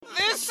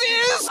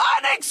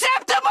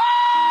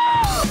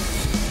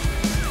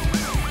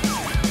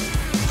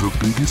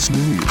His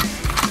name in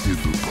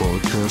the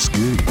podcast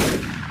game,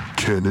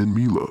 Ken and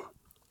Mila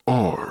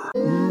are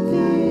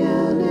The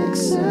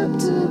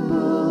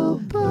Unacceptable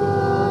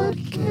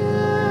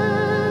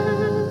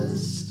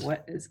Podcast.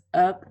 What is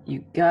up,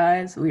 you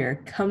guys? We are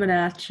coming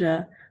at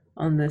you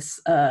on this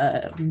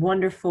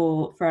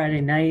wonderful Friday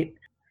night.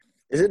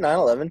 Is it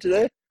 9/11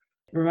 today?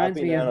 Reminds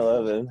Happy me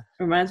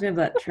 9/11. of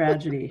that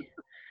tragedy.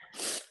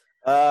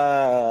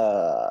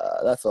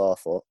 That's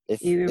awful.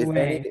 Either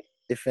way.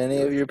 If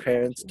any of your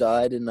parents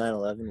died in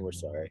 9/11, we're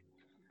sorry.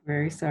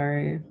 Very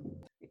sorry.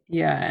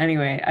 Yeah,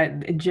 anyway,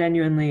 it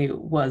genuinely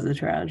was a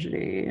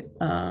tragedy.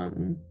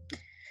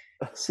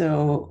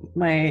 So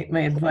my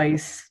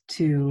advice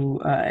to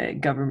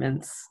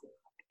governments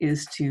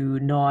is to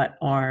not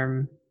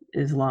arm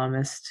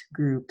Islamist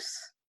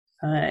groups.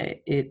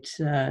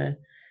 You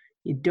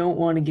don't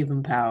want to give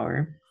them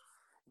power.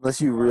 Unless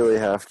you really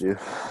have to.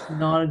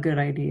 Not a good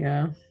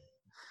idea.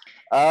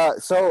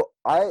 So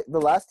the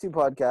last two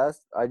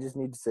podcasts, I just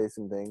need to say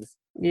some things.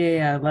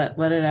 Yeah,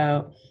 let it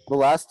out. The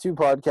last two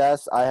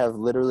podcasts, I have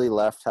literally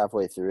left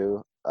halfway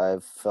through.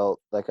 I've felt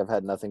like I've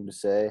had nothing to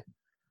say.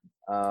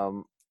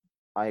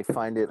 I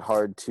find it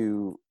hard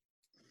to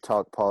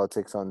talk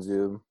politics on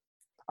Zoom.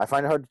 I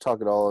find it hard to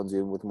talk at all on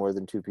Zoom with more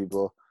than two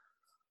people.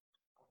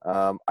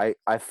 I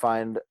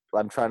find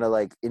I'm trying to,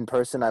 like, in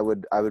person, I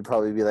would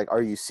probably be like,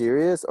 are you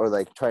serious? Or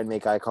like try and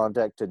make eye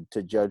contact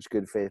to judge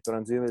good faith. But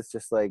on Zoom, it's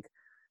just like,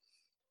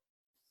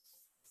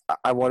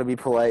 I want to be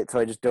polite, so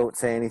I just don't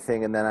say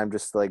anything, and then I'm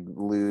just like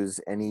lose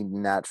any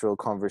natural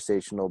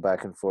conversational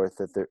back and forth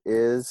that there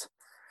is.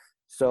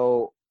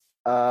 So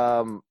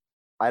I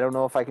don't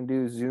know if I can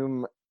do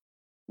Zoom.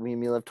 Me and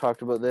Mila have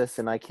talked about this,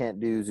 and I can't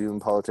do Zoom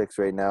politics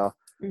right now.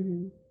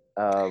 Mm-hmm.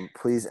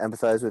 Please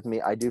empathize with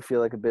me. I do feel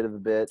like a bit of a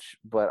bitch,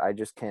 but I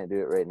just can't do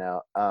it right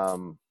now.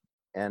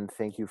 And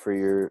thank you for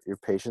your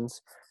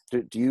patience.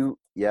 Do you,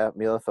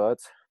 Mila,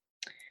 thoughts?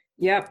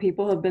 Yeah,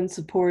 people have been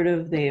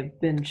supportive. They've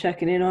been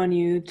checking in on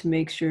you to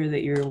make sure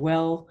that you're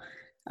well.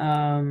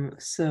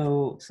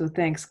 So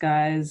thanks,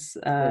 guys,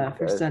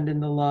 for sending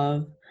the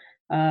love.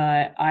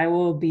 I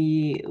will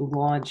be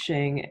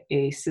launching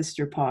a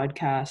sister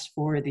podcast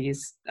for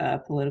these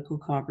political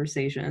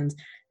conversations,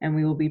 and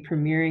we will be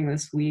premiering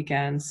this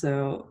weekend.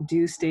 So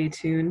do stay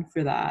tuned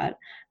for that.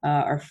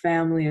 Our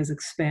family is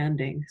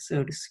expanding,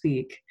 so to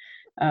speak.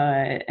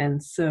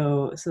 And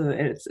so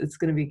it's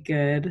going to be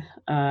good.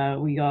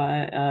 We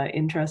got an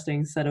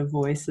interesting set of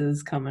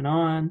voices coming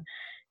on,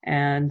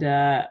 and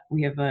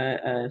we have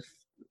a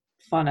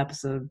fun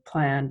episode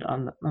planned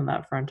on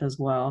that front as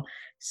well.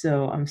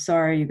 So I'm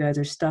sorry you guys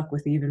are stuck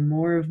with even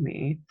more of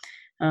me.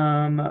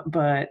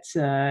 But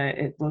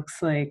it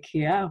looks like,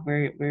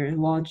 we're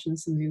launching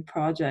some new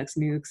projects,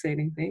 new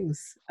exciting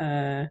things.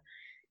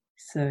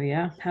 So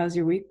yeah, how's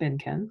your week been,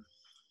 Ken?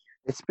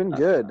 It's been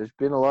good. There's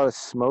been a lot of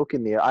smoke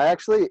in the air.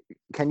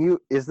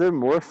 Is there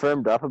more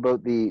firmed up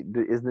about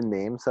is the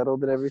name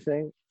settled and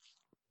everything?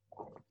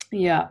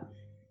 Yeah.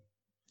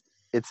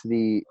 It's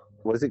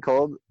what is it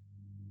called?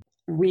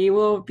 We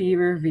will be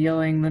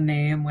revealing the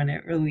name when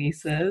it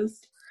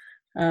releases.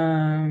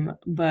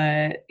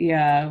 But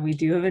yeah, we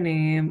do have a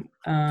name.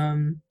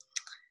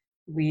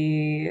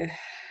 We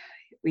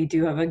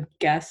do have a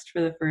guest for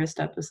the first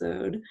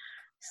episode.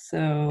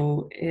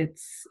 So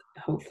it's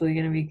hopefully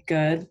going to be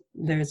good.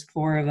 There's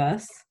 4 of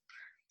us,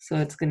 so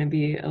it's going to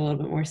be a little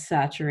bit more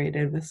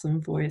saturated with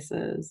some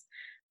voices.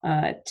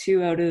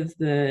 2 out of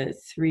the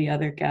 3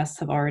 other guests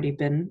have already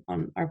been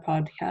on our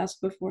podcast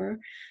before.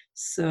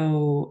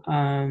 So,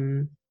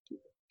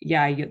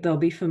 there'll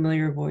be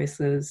familiar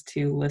voices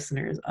to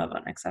listeners of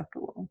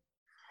Unacceptable.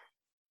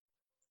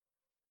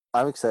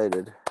 I'm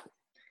excited.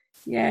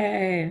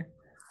 Yay!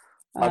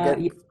 I'll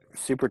get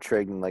Super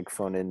Trig and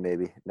phone in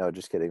maybe. No,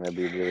 just kidding. That'd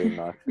be really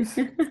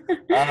obnoxious.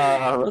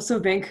 Also,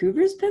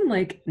 Vancouver's been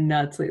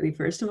nuts lately.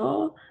 First of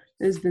all,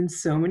 there's been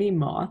so many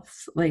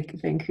moths.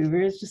 Vancouver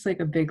is just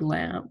a big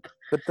lamp.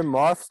 But the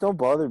moths don't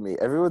bother me.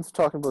 Everyone's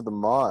talking about the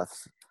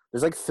moths.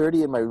 There's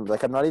 30 in my room.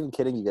 I'm not even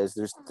kidding you guys.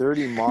 There's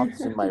 30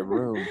 moths in my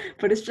room.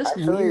 But it's just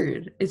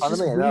weird. It's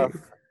just weird. Enough,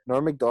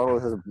 Norm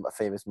Macdonald has a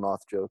famous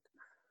moth joke.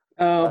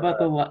 Oh,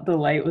 about the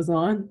light was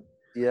on?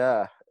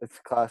 Yeah, it's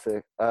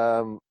classic.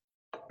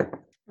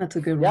 That's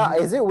a good one. Yeah,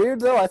 is it weird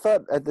though? I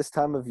thought at this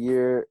time of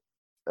year,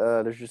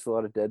 there's just a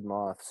lot of dead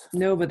moths.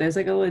 No, but there's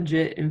a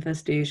legit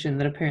infestation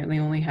that apparently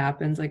only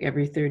happens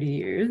every 30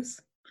 years.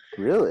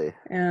 Really?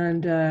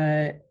 And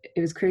it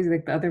was crazy.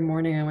 The other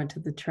morning I went to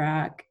the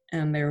track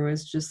and there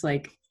was just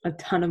a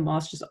ton of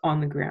moths just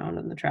on the ground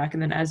on the track.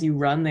 And then as you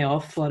run, they all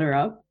flutter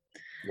up.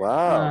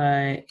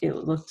 Wow. It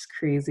looks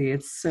crazy.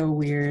 It's so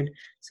weird.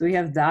 So we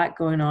have that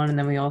going on. And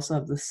then we also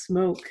have the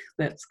smoke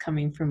that's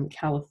coming from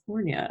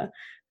California.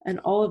 And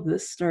all of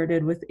this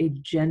started with a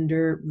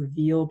gender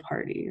reveal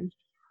party.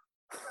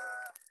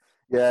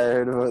 Yeah, I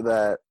heard about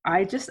that.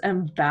 I just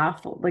am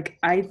baffled.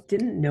 I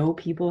didn't know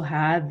people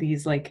had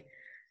these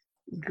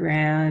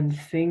grand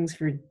things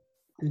for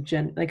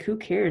the who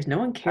cares? No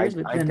one cares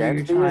what gender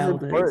your child is. Identity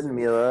is important,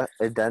 Mila.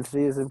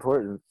 Identity is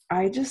important.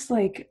 I just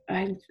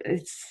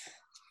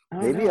I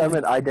don't Maybe know. I'm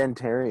an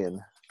identarian.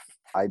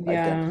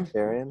 Yeah,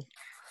 Identitarian.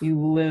 you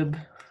lib.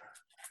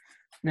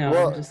 No, I'm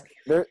Well, just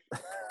there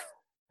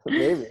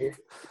maybe.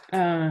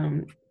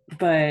 um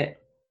but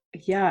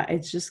yeah,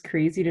 it's just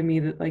crazy to me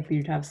that like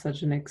you'd have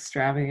such an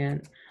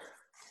extravagant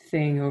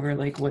thing over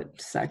like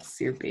what sex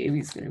your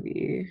baby's gonna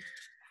be.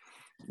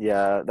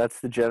 Yeah,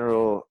 that's the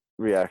general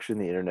reaction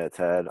the internet's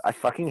had. I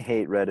fucking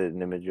hate Reddit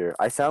and Imager.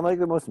 I sound like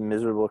the most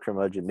miserable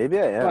curmudgeon. Maybe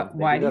I am.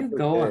 Why Maybe do you that's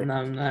go okay. on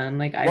them then?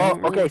 Like I Well,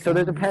 don't okay, really so go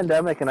there's a on them.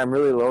 pandemic and I'm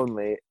really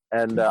lonely.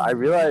 And I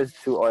realized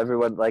to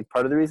everyone, like,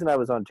 part of the reason I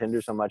was on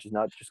Tinder so much is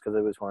not just because I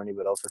was horny,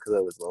 but also because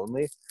I was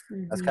lonely.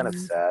 That's kind of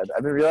Mhm. sad.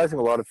 I've been realizing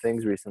a lot of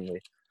things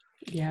recently.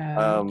 Yeah.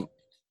 Um,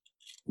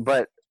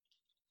 but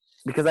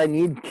because I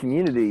need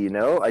community, you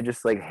know, I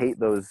just like hate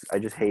those. I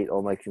just hate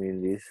all my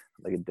communities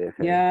like a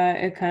dickhead. Yeah,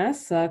 it kind of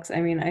sucks. I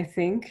mean, I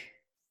think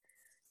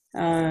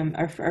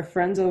our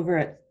friends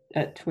over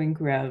at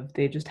Twink Rev,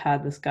 they just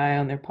had this guy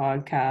on their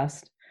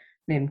podcast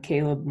named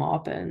Caleb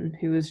Maupin,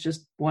 who was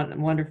just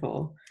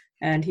wonderful.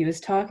 And he was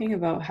talking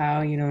about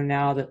how, you know,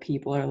 now that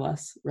people are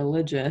less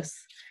religious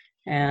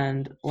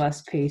and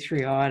less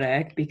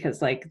patriotic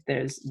because like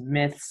there's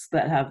myths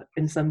that have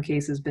in some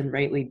cases been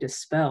rightly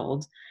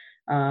dispelled,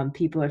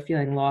 people are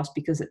feeling lost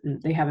because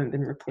they haven't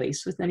been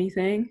replaced with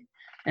anything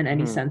and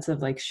any Mhm. sense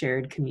of like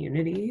shared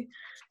community.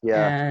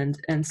 Yeah.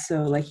 And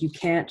so like you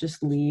can't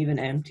just leave an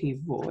empty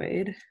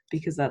void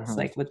because that's Mhm.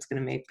 like what's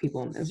going to make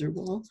people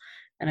miserable.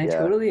 And I Yeah.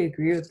 totally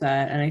agree with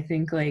that. And I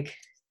think like,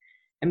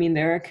 I mean,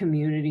 there are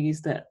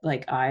communities that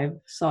like I've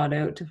sought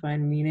out to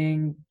find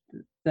meaning,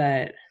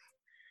 that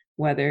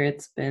whether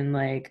it's been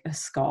like a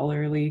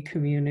scholarly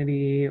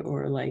community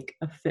or like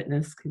a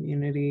fitness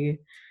community.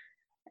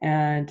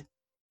 And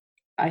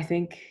I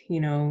think,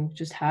 you know,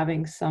 just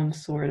having some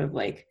sort of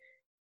like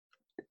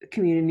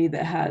community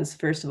that has,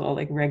 first of all,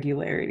 like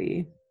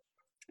regularity.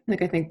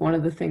 Like I think one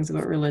of the things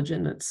about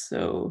religion that's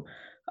so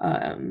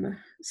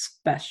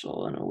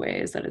special in a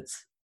way is that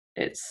it's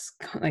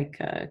like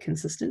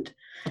consistent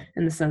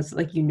in the sense that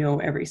like you know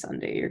every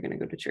Sunday you're going to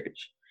go to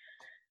church.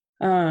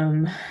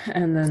 Um,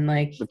 and then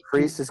like The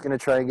priest is gonna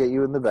try and get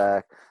you in the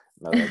back.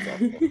 No, that's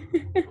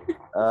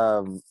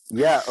awful.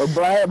 Yeah. Oh,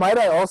 but might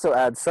I also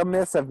add, some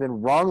myths have been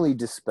wrongly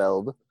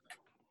dispelled.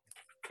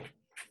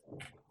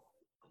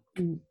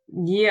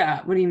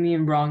 yeah, what do you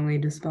mean wrongly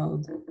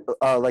dispelled?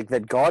 Like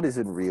that God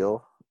isn't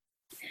real.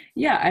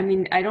 Yeah, I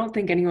mean, I don't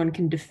think anyone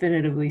can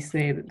definitively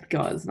say that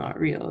God is not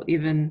real.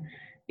 Even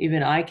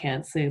I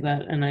can't say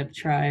that, and I've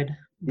tried,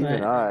 Even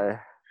but I.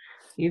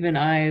 even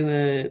I,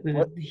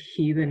 What? the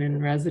heathen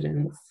in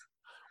residence.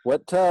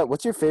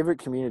 What's your favorite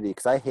community?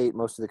 Because I hate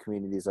most of the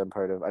communities I'm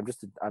part of. I'm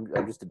just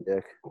a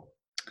dick. Look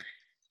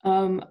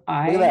at that.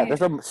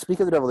 I Speak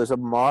of the devil. There's a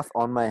moth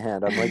on my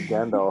hand. I'm like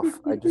Gandalf.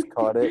 I just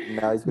caught it, and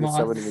now he's gonna Moth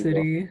summon an eagle.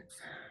 City.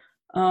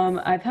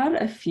 I've had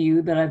a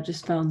few that I've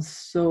just found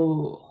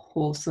so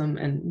wholesome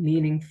and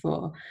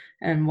meaningful.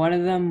 And one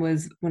of them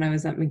was when I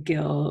was at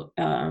McGill,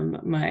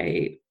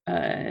 my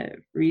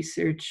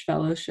research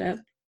fellowship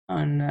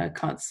on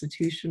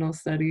constitutional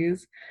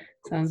studies.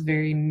 Sounds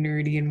very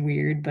nerdy and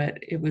weird, but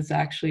it was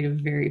actually a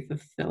very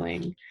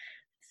fulfilling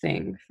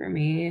thing for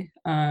me,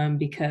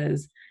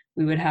 because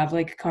we would have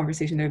like a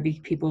conversation. There would be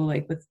people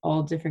like with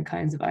all different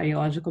kinds of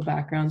ideological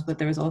backgrounds, but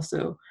there was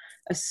also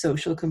a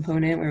social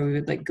component where we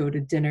would like go to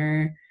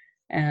dinner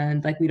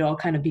and like we'd all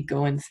kind of be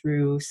going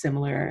through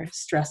similar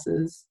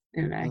stresses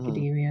in Mm-hmm.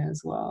 academia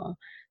as well.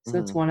 So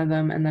that's Mm-hmm. one of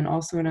them. And then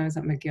also when I was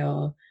at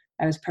McGill,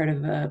 I was part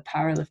of a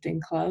powerlifting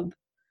club,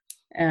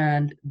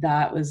 and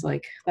that was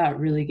like that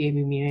really gave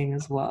me meaning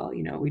as well.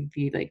 You know, we'd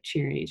be like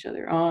cheering each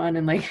other on,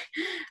 and like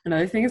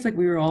another thing is like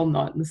we were all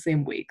not in the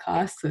same weight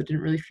class, so it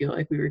didn't really feel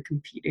like we were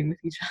competing with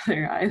each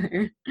other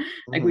either.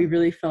 Like we Mm-hmm.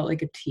 really felt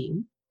like a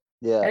team.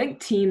 I Yeah. think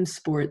team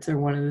sports are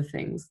one of the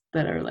things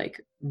that are like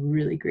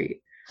really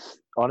great.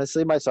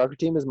 Honestly, my soccer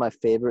team is my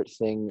favorite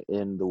thing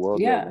in the world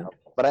right Yeah. now.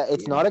 But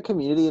it's Yeah. not a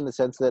community in the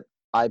sense that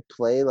I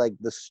play like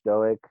the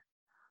stoic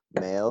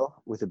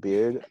male with a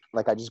beard.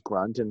 Like I just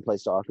grunt and play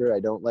soccer. I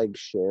don't like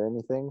share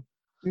anything.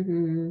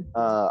 Hmm.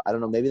 I don't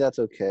know. Maybe that's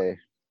okay.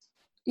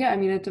 Yeah, I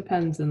mean it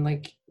depends, and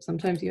like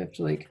sometimes you have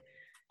to like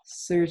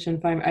search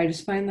and find. I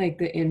just find like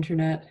the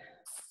internet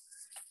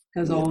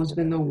has The always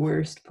been internet, the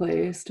worst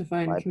place to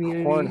find my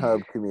community.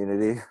 Pornhub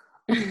community.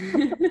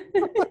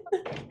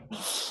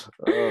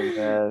 Oh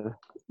man.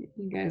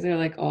 You guys are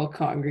like all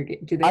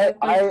congregate. Do they I have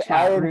like I I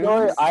chat enjoy.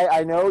 rooms?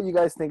 I know you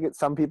guys think it.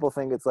 Some people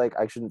think it's like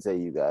I shouldn't say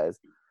you guys.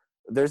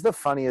 There's the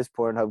funniest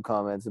Pornhub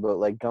comments about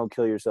like don't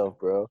kill yourself,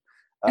 bro.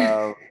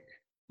 Um,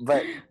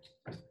 but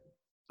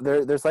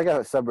there's like a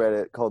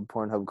subreddit called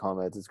Pornhub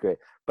comments. It's great.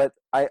 But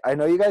I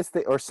know you guys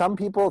think, or some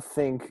people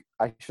think,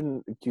 I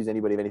shouldn't accuse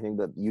anybody of anything,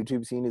 that the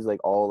YouTube scene is like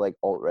all like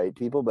alt-right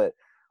people, but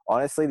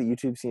honestly the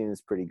YouTube scene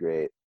is pretty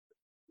great.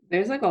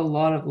 There's like a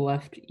lot of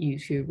left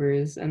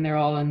YouTubers, and they're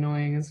all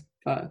annoying as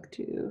fuck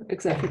too,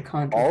 except for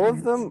All of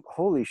ContraPoints. them?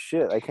 Holy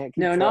shit, I can't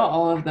keep No, track. not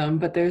all of them,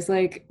 but there's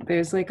like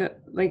a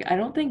like I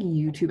don't think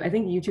YouTube. I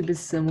think YouTube is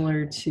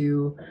similar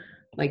to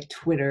like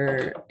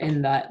Twitter,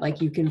 in that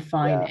like you can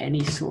find Yeah.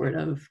 any sort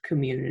of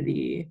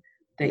community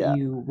that Yeah.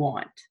 you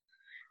want.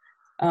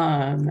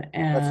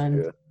 That's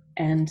true.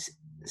 And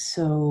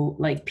so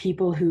like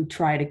people who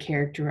try to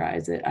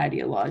characterize it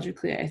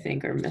ideologically, I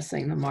think, are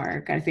missing the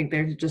mark. I think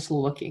they're just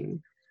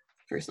looking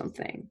for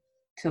something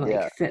to like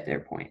Yeah. fit their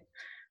point.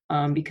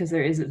 Because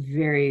there is a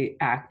very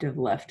active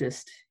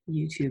leftist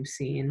YouTube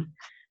scene.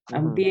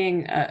 I'm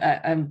being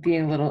a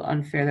little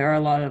unfair. There are a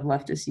lot of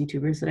leftist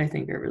YouTubers that I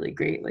think are really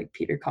great, like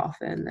Peter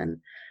Coffin,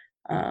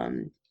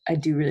 and I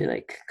do really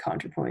like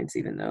ContraPoints,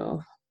 even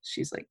though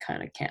she's like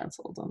kind of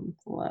canceled on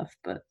the left.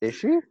 But Is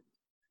she?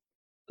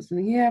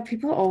 yeah,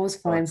 people always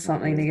find Fucking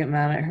something to weird. get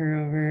mad at her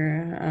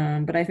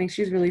over. But I think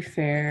she's really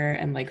fair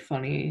and like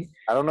funny.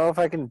 I don't know if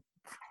I can.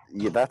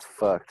 Yeah, that's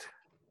fucked.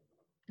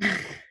 I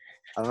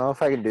don't know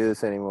if I can do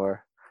this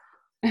anymore.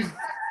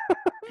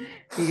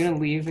 You're gonna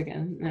leave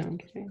again? No, I'm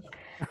kidding.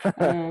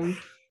 On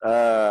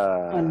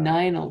uh,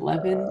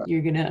 9/11,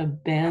 you're gonna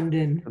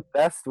abandon. the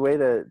best way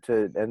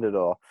to end it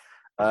all.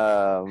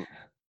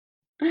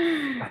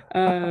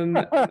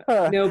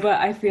 No,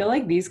 but I feel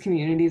like these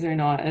communities are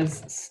not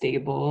as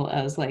stable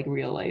as like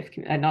real life.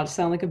 Not to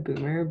sound like a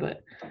boomer,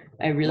 but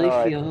I really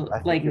No, feel I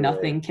think like you're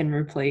nothing right. can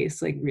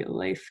replace like real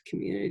life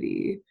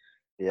community.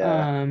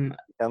 Yeah, Um,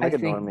 sound I like a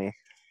think normie.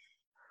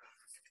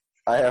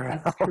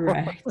 that's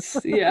correct.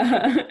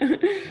 Yeah,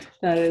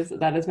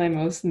 that is my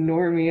most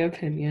normie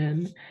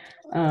opinion.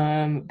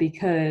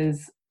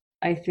 Because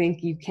I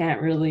think you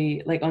can't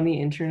really like on the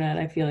internet.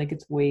 I feel like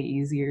it's way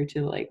easier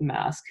to like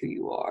mask who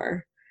you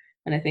are,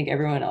 and I think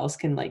everyone else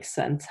can like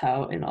sense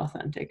how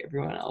inauthentic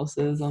everyone else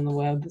is on the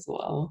web as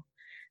well.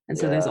 And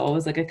so there's Yeah,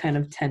 always like a kind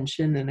of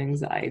tension and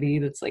anxiety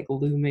that's like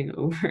looming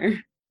over.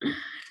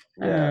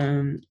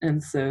 yeah.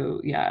 And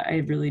so yeah, I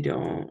really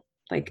don't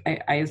like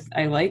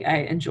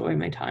I enjoy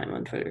my time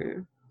on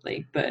Twitter,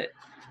 like, but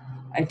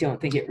I don't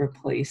think it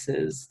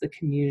replaces the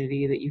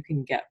community that you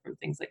can get from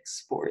things like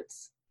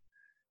sports.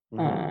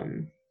 Mm-hmm.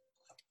 Um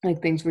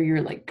like things where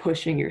you're like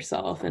pushing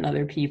yourself and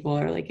other people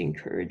are like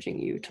encouraging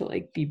you to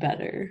like be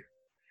better.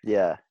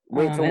 Yeah.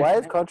 Wait, so And why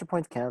is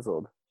ContraPoints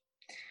canceled?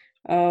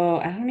 oh,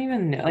 I don't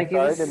even know. I'm Like it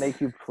sorry to was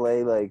make you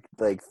play like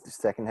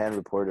secondhand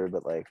reporter,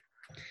 but like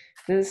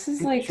this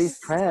is like she's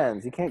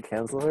trans. You can't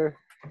cancel her.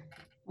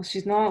 well,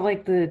 she's not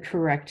like the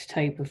correct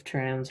type of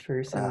trans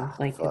person. Ah,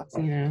 Like fuck. it's,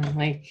 you know,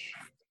 like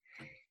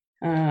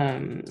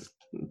um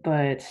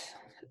but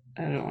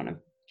I don't want to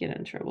get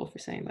in trouble for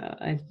saying that.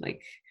 I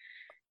like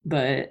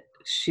but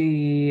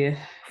she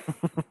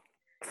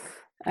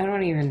I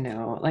don't even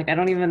know. Like I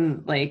don't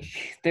even like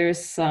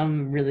there's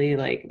some really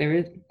like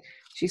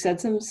she said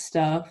some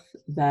stuff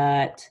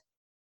that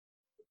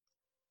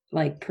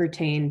like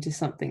pertained to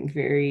something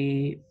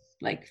very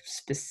like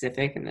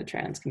specific in the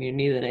trans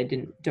community that I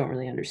don't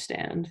really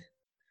understand.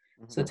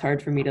 So Mhm. it's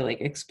hard for me to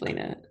like explain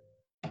it.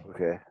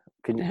 Okay.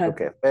 Can you? Had,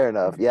 Okay, fair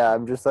enough. Yeah,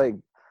 I'm just like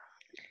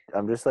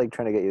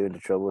trying to get you into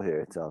trouble here.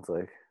 It sounds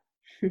like.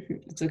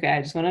 it's okay.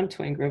 I just went on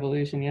Twink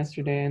Revolution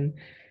yesterday and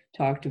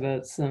talked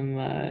about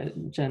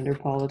some gender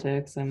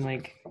politics. And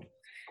like,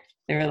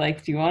 they were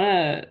like, "Do you want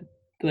to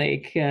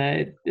like?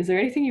 Is there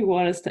anything you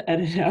want us to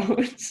edit out?"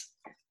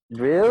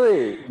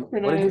 Really?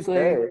 And What did you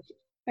say?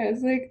 I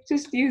was like,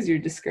 just use your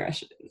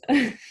discretion.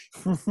 It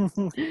was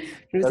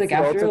That's like the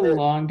after a ultimate.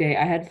 long day.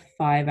 I had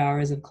 5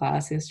 hours of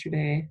class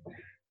yesterday,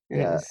 and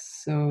it Yeah, was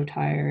so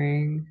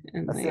tiring.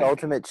 And that's the like,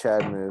 ultimate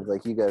Chad move.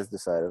 Like you guys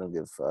decide. I don't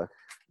give a fuck.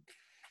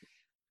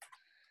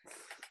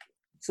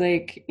 it's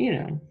like, you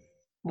know,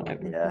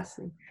 whatever. Yeah.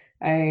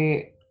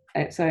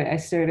 I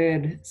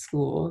started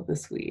school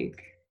this week,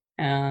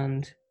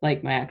 and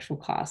like my actual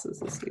classes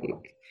this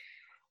week,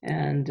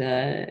 and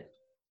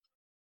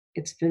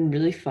it's been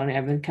really funny.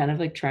 I've been kind of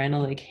like trying to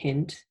like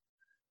hint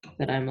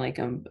that I'm like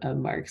a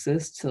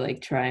Marxist to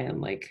like try and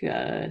like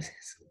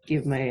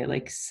give my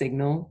like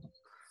signal,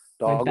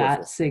 my Dog bat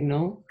whistle.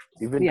 signal.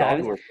 You've been Yeah,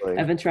 dog whistling.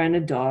 I've been trying to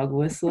dog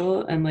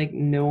whistle, and like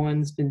no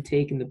one's been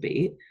taking the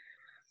bait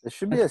This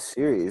should be a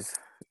series,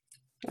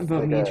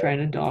 about like me trying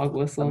to dog a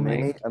whistle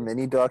my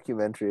mini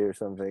documentary or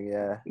something.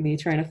 Yeah. me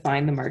trying to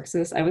find the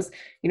Marxist. I was,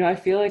 you know, I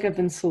feel like I've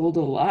been sold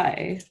a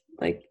lie.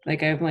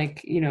 Like I'm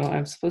like, you know,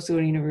 I'm supposed to go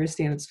to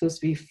university and it's supposed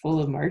to be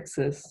full of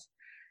Marxists.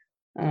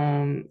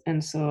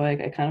 And so like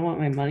I kind of want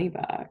my money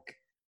back.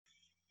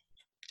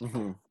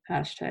 Mm-hmm.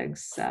 Hashtag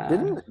sad.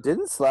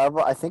 Didn't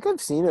Slavoj? I think I've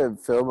seen a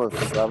film of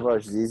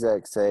Slavoj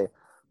Zizek say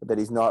that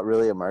he's not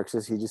really a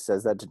Marxist. He just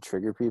says that to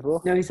trigger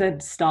people. No, he said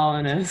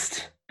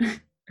Stalinist.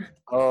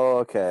 Oh,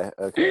 okay,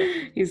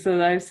 okay. He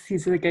said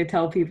he's like I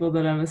tell people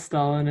that I'm a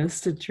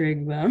Stalinist to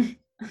trig them.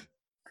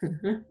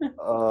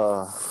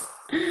 Uh,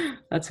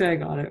 That's who I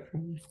got it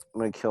from. I'm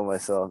gonna kill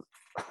myself.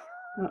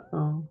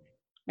 Uh-oh.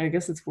 I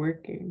guess it's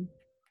working.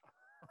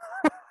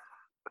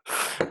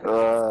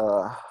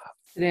 Uh,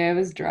 Today I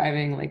was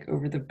driving like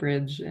over the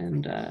bridge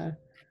and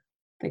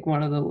like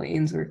one of the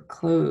lanes were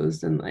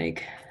closed and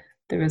like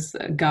there was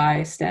a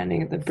guy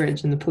standing at the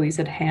bridge and the police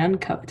had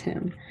handcuffed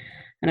him.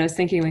 And I was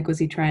thinking like was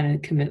he trying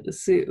to commit the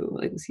sue?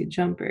 Like was he a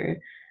jumper?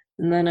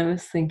 And then I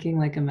was thinking,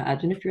 like,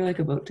 imagine if you're like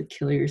about to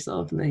kill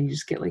yourself and then you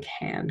just get like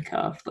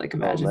handcuffed. Like, Oh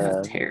imagine how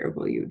man.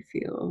 terrible you would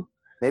feel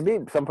Maybe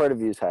some part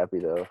of you is happy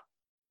though.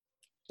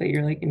 that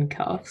you're like in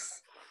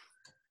cuffs.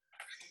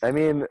 I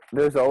mean,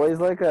 there's always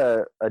like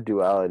a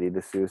duality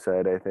to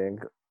suicide, I think.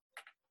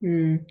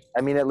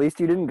 I mean, at least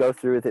you didn't go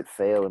through with it,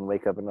 fail, and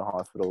wake up in the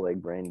hospital like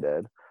brain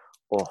dead.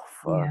 Oh,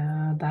 fuck.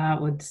 Yeah,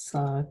 that would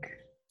suck.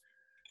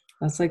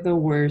 That's like the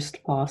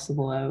worst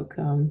possible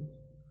outcome.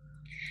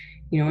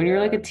 You know, when you're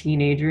like a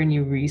teenager and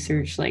you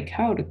research like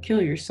how to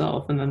kill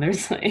yourself, and then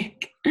there's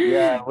like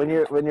Yeah, when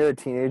you're a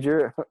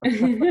teenager.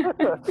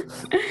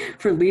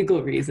 for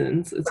legal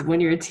reasons. It's when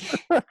you're a teen.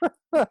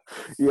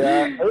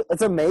 Yeah,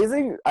 it's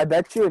amazing. I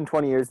bet you in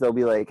 20 years there'll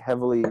be like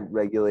heavily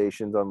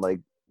regulations on like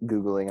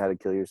Googling how to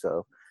kill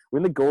yourself. We're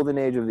in the golden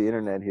age of the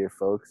internet here,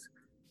 folks.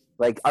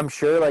 Like, I'm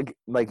sure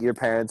like your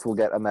parents will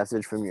get a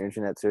message from your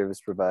internet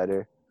service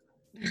provider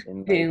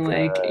and Being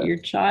like your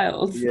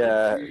child.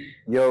 yeah,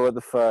 yo, what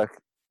the fuck?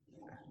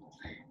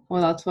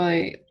 Well, that's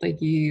why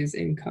like you use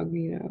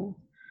incognito.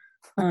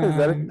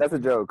 That's a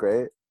joke,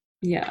 right?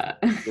 Yeah.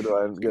 Good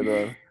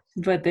one.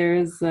 But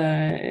there's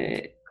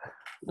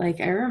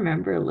like I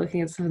remember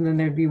looking at something and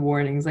there'd be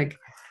warnings like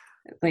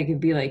it'd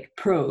be like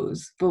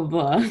pros, blah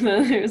blah. And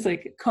then there's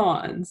like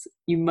cons.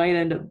 You might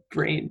end up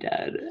brain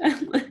dead.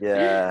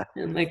 Yeah.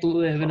 And like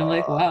live. And I'm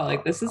like, wow,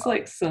 like this is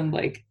like some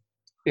like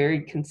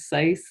very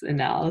concise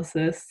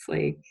analysis.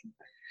 Like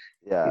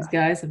these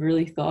guys have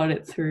really thought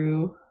it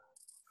through.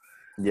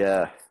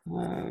 Yeah.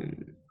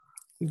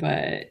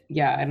 But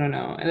yeah, I don't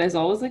know. And there's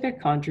always like a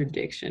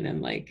contradiction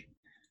in like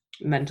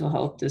mental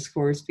health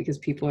discourse because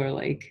people are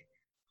like,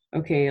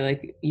 okay,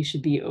 like you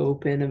should be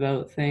open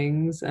about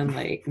things and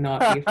like not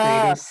be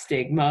afraid of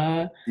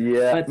stigma.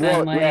 Yeah. But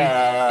then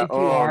if you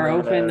are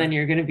open, then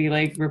you're gonna be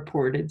like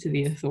reported to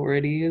the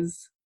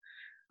authorities.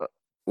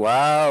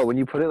 Wow, when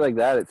you put it like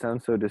that, it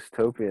sounds so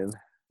dystopian.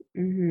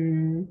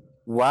 Mm-hmm.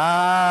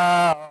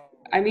 Wow.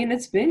 I mean,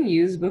 it's been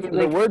used before.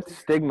 The word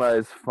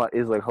stigma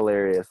is like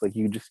hilarious. Like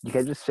you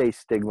can't just say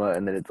stigma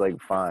and then it's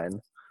like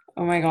fine.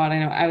 Oh my god, I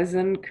know. I was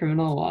in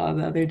criminal law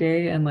the other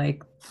day and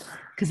like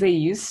because they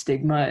use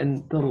stigma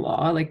in the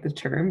law, like the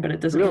term, but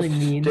it doesn't really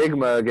mean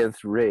stigma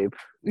against rape.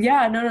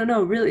 Yeah,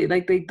 no, really.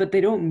 Like but they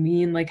don't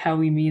mean like how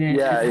we mean it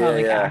and how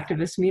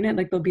activists mean it.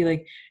 Like they'll be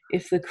like,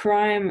 if the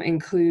crime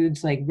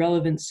includes like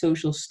relevant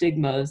social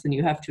stigmas, then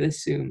you have to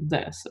assume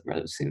this.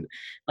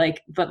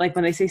 But like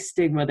when they say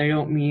stigma, they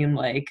don't mean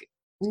like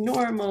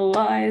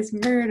normalize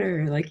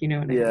murder. Like, you know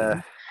what I mean?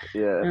 Yeah.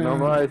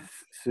 Normalize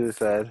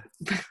suicide.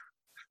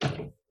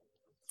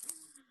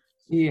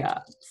 Yeah.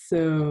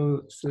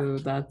 So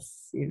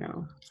that's, you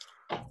know,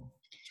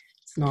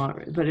 it's not,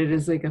 but it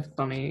is like a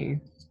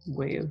funny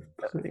way of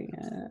putting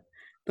it.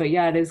 But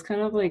yeah, it is kind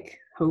of like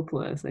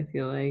hopeless, I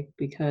feel like,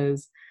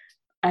 because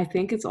I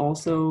think it's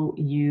also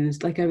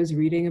used, like I was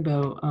reading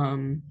about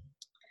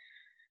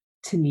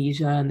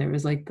Tunisia, and there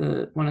was like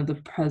one of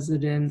the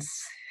presidents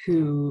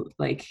who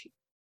like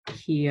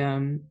he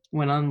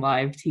went on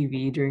live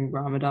TV during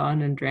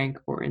Ramadan and drank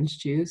orange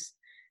juice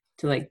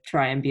to like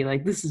try and be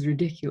like, this is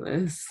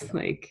ridiculous,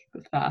 like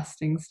the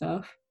fasting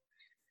stuff.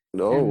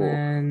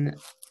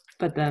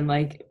 But then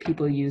like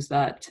people use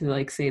that to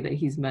like say that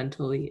he's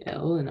mentally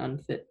ill and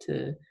unfit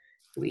to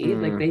lead.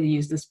 Like they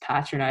use this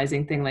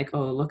patronizing thing like,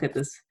 oh, look at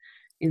this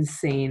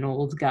insane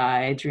old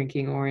guy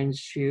drinking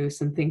orange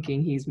juice and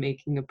thinking he's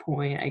making a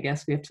point. I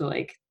guess we have to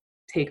like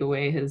take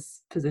away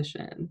his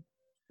position.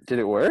 Did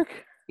it work?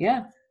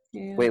 Yeah.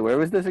 Wait, where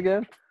was this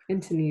again?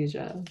 In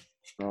Tunisia.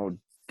 Oh,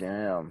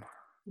 damn.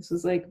 This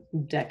was like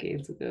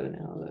decades ago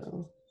now,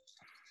 though.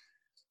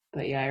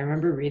 But yeah, I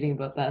remember reading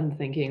about that and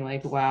thinking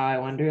like, wow, I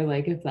wonder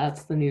like if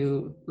that's the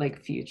new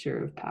like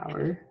future of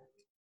power,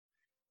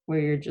 where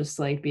you're just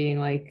like being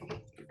like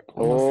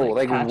almost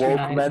like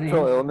woke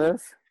mental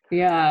illness.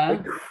 Yeah.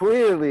 Like,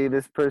 clearly,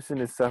 this person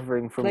is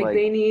suffering from like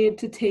they need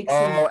to take.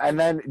 And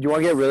then do you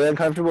want to get really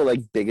uncomfortable?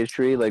 Like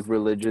bigotry, like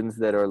religions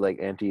that are like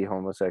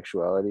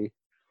anti-homosexuality.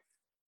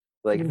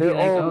 Like they're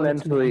all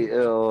mentally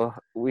ill.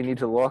 We need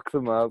to lock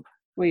them up.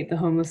 Wait, the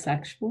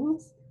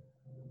homosexuals?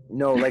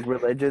 No, like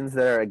religions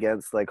that are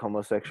against like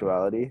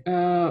homosexuality.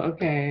 Oh,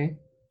 okay.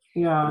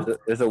 Yeah.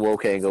 There's a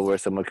woke angle where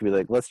someone could be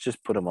like, let's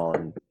just put them all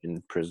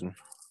in prison.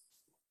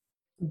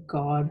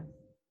 God.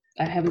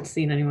 I haven't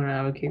seen anyone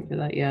advocate for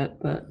that yet,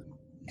 but...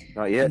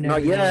 Not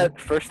yet.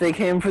 First they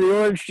came for the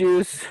orange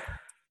juice.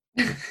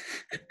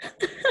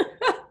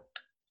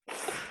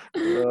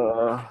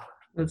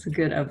 That's a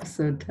good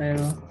episode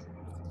title.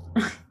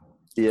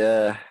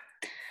 Yeah.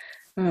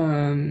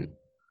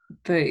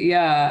 But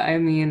yeah, I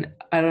mean,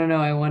 I don't know.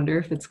 I wonder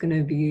if it's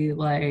gonna be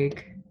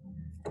like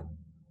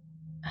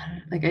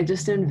I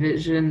just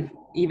envision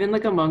even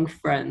like among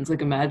friends,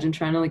 like imagine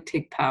trying to like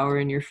take power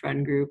in your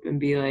friend group and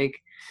be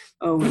like,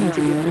 oh, we need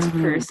to give this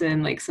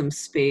person like some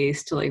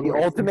space to like the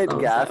ultimate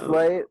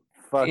gaslight.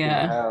 Fucking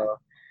hell.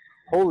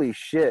 Holy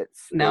shit.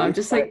 Now I'm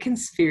just like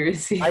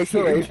conspiracy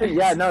isolation.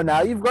 Yeah, no,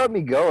 now you've got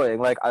me going.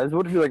 Like I was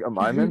about to be like, am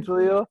I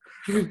mentally ill?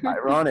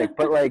 Ironic,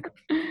 but like,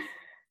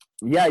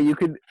 yeah, you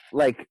could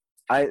like.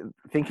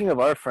 thinking of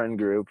our friend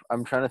group,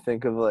 I'm trying to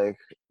think of like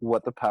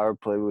what the power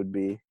play would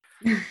be.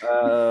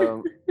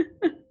 Um,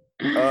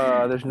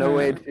 there's no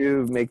way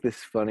to make this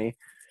funny.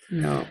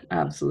 No,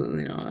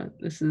 absolutely not.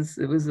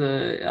 It was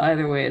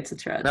either way, it's a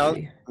No,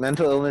 tragedy.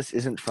 mental illness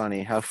isn't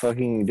funny. How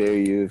fucking dare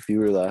you if you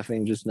were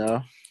laughing just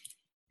now?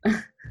 So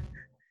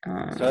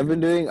I've been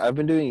doing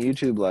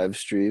YouTube live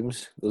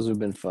streams. Those have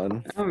been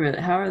fun. Oh really?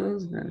 How are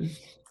those been?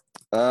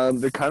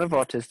 They're kind of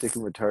autistic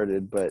and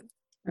retarded, but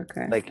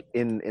Okay. like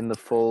in the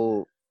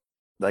full,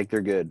 like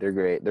they're good. They're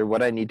great. They're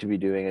what I need to be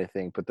doing, I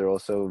think, but they're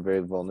also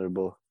very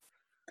vulnerable.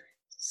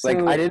 So,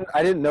 Like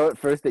I didn't know at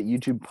first that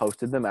YouTube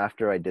posted them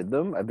after I did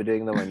them. I've been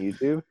doing them on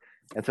YouTube,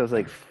 and so I was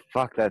like,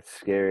 "Fuck, that's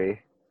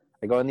scary."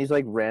 I go on these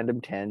like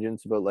random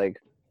tangents about like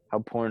how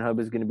Pornhub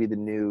is going to be the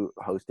new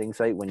hosting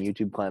site when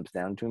YouTube clamps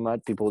down too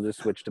much. People just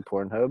switch to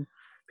Pornhub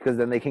because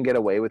then they can get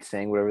away with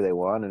saying whatever they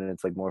want, and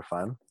it's like more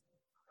fun.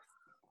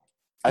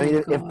 I mean,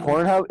 if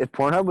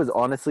Pornhub was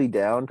honestly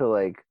down to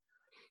like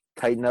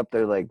tighten up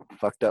their like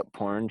fucked up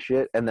porn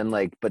shit, and then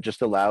like, but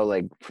just allow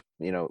like,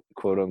 you know,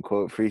 quote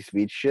unquote free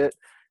speech shit.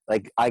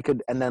 Like I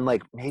could, and then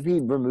like maybe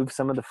remove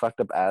some of the fucked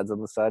up ads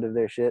on the side of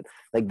their shit.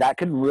 Like that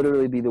could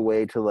literally be the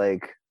way to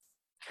like,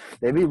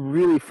 they'd be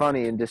really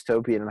funny and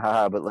dystopian and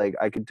haha, but like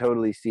I could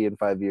totally see in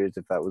 5 years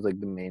if that was like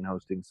the main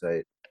hosting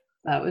site.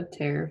 that would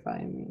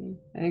terrify me.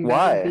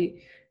 Why?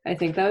 I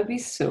think that would be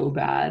so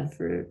bad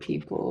for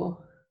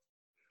people.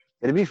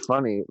 It'd be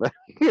funny.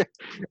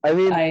 I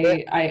mean,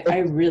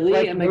 I really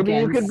like, am maybe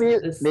against you could be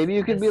this. maybe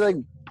you could be like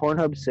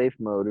Pornhub safe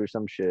mode or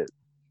some shit.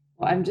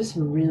 I'm just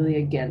really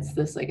against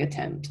this like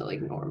attempt to like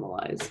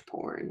normalize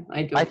porn.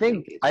 I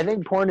think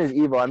porn is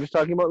evil. I'm just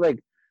talking about like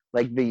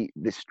the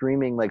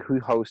streaming, like who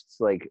hosts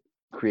like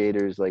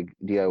creators, like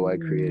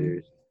DIY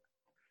creators.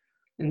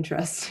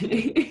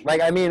 Interesting.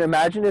 Like I mean,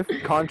 imagine if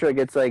Contra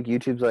gets like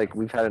YouTube's like,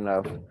 we've had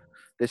enough.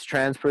 This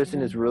trans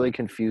person is really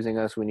confusing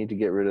us. We need to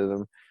get rid of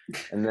them.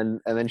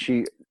 And then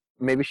she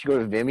go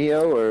to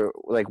Vimeo, or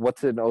like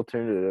what's an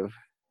alternative?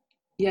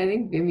 Yeah, I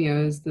think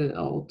Vimeo is the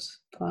alt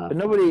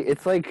platform. But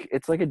it's like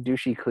a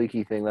douchey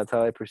cliquey thing. That's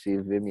how I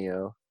perceive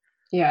Vimeo.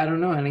 Yeah, I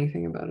don't know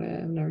anything about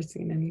it. I've never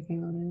seen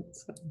anything on it,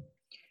 so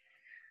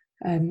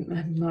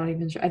I'm not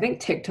even sure. I think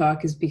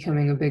TikTok is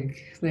becoming a big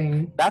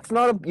thing.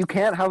 You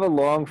can't have a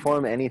long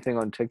form anything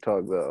on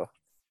TikTok though.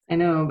 I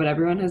know, but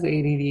everyone has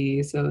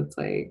ADD, so it's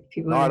like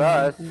people. Not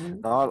us,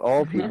 not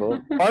all people.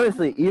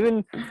 Honestly,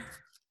 even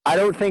I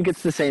don't think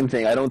it's the same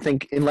thing. I don't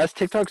think unless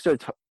TikTok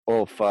starts.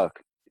 Oh fuck!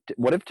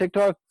 What if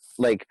TikTok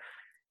like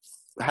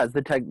has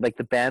the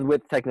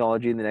bandwidth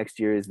technology in the next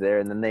year is there,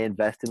 and then they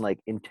invest in like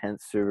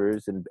intense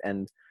servers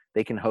and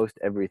they can host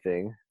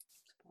everything.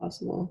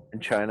 Possible.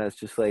 And China's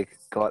just like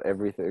got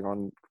everything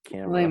on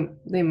camera. Well,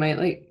 they might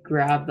like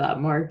grab that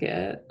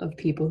market of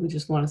people who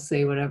just want to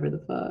say whatever the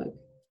fuck.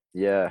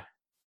 Yeah,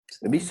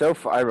 it'd be so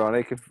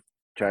ironic if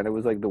China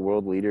was like the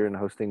world leader in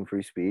hosting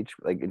free speech,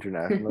 like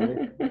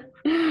internationally.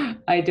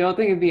 I don't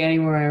think it'd be any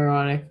more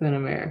ironic than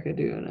America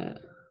doing it.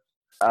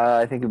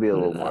 I think it'd be a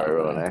little more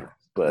ironic,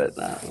 but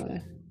that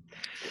way.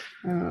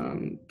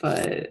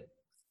 But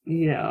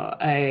you know,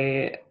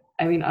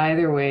 I mean,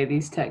 either way,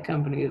 these tech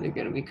companies are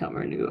going to become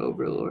our new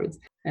overlords,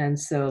 and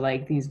so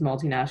like these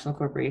multinational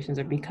corporations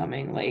are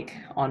becoming like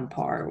on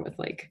par with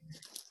like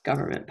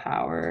government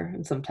power,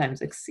 and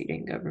sometimes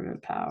exceeding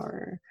government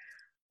power.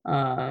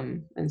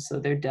 And so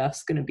their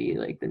death's going to be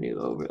like the new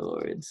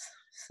overlords.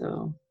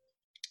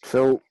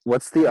 So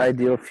what's the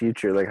ideal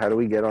future? Like, how do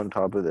we get on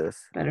top of this?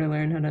 Better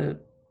learn how to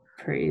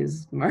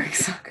praise Mark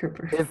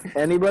Zuckerberg. If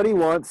anybody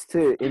wants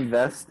to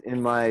invest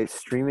in my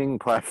streaming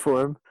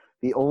platform,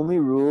 the only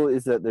rule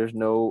is that there's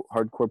no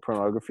hardcore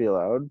pornography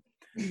allowed.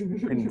 You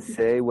can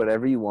say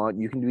whatever you want.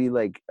 You can be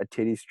like a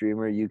titty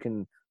streamer. You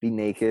can be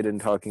naked and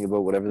talking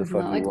about whatever the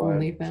fuck you want.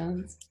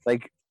 OnlyFans.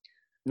 Like,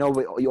 no,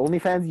 but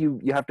OnlyFans you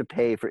have to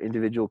pay for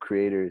individual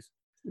creators.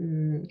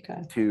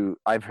 Okay.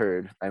 I've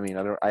heard. I mean,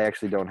 I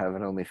actually don't have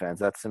an OnlyFans.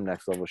 That's some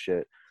next level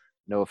shit.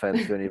 No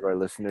offense to any of our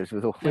listeners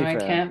with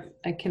OnlyFans. No,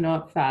 I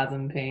cannot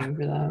fathom paying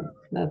for that.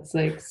 That's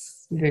like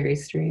very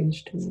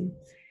strange to me.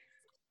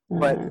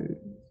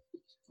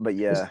 But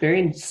yeah, it's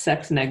very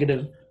sex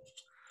negative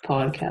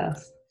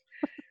podcast.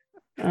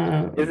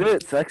 Is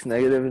it sex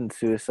negative and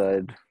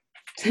suicide?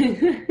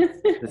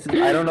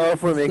 I don't know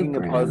if we're making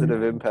a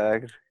positive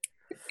impact.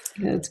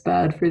 Yeah, it's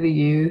bad for the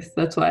youth.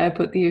 That's why I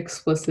put the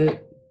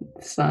explicit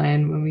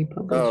sign when we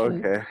publish it. Oh,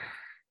 okay.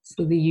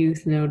 So the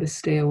youth know to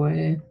stay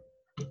away.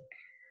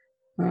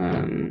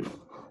 Do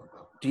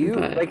you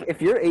like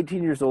if you're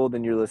 18 years old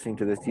and you're listening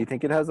to this? Do you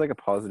think it has like a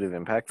positive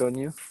impact on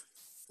you?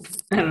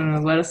 I don't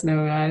know. Let us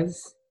know,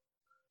 guys.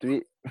 Oh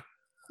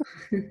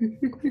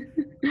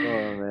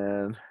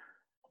man.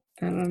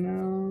 I don't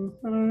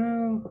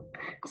know.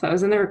 So I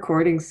was in the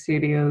recording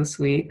studio this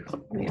week.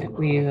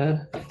 We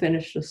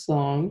finished a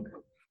song.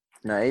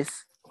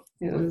 Nice.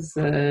 It was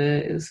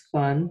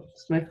fun.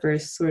 It's my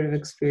first sort of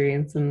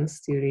experience in the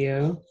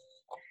studio.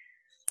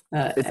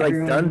 It's like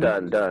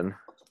done.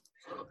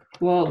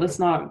 Well, it's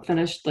not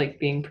finished like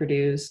being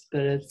produced,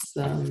 but it's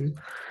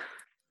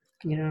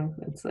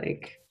it's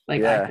like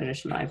Like I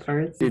finished my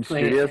parts. Dude, It's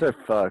like, studios are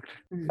fucked.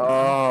 Mhm.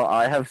 Oh,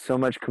 I have so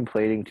much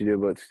complaining to do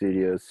about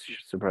studios.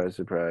 Surprise,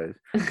 surprise.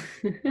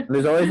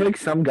 There's always like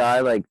some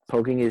guy like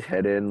poking his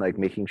head in, like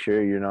making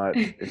sure you're not.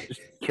 It's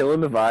just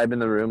killing the vibe in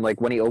the room.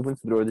 Like when he opens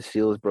the door, the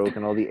seal is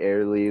broken, all the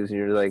air leaves, and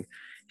you're like,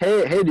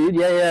 "Hey, dude,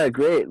 yeah,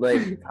 great.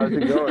 Like, how's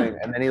it going?"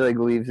 And then he like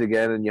leaves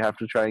again, and you have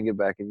to try and get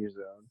back in your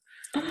zone.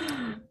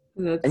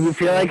 That's And you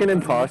feel so like an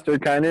funny. imposter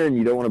kind of, and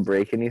you don't want to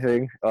break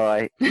anything.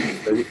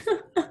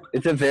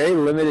 It's a very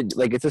limited,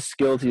 like it's a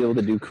skill to be able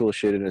to do cool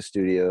shit in a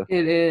studio.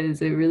 It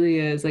is. It really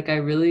is. Like I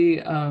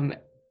really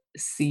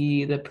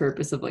see the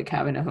purpose of like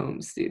having a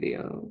home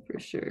studio for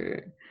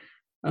sure.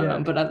 Yeah.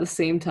 But at the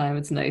same time,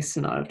 it's nice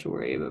to not have to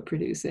worry about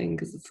producing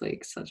because it's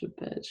like such a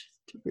bitch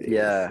to produce.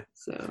 Yeah.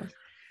 So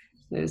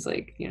there's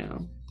like, you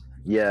know.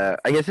 Yeah,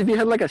 I guess if you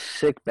had like a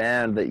sick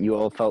band that you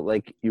all felt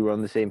like you were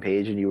on the same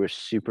page and you were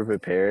super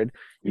prepared,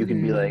 you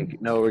could be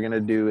like, no, we're gonna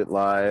do it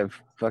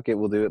live. Fuck it,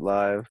 we'll do it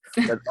live.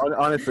 But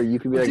honestly, you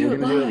could be like, we're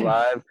gonna do it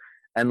live,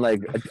 and like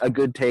a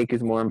good take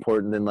is more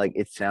important than like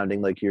it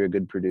sounding like you're a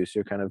good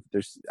producer. Kind of,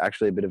 there's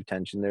actually a bit of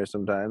tension there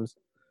sometimes.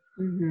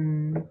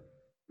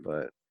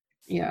 But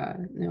yeah,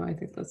 no, I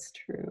think that's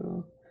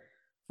true.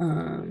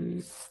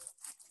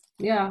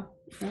 Yeah,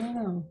 I don't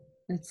know.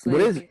 It's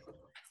like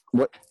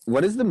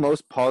what is the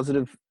most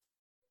positive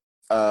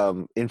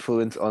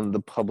influence on the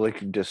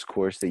public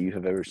discourse that you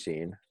have ever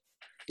seen?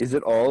 Is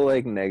it all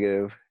like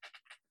negative?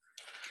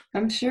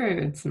 I'm sure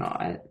it's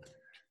not.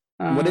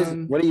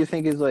 What do you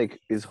think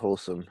is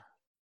wholesome?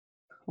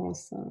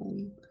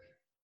 Wholesome.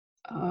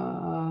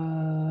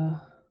 I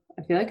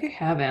feel like I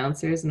have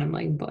answers and I'm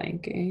like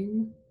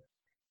blanking.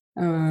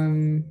 I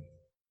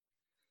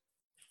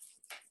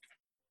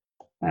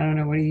don't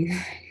know. What do you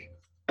think?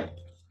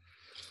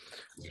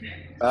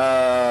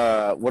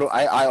 I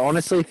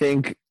honestly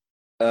think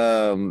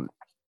Jordan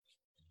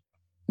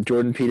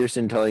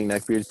Peterson telling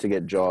neckbeards to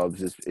get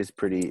jobs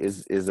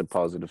is a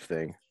positive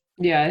thing.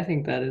 Yeah, I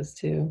think that is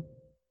too.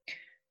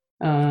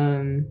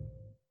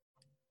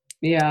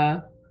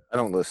 Yeah. I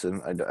don't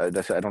listen. I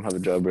don't have a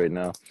job right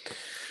now.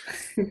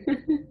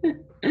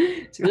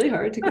 It's really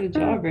hard to get a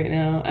job right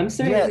now. I'm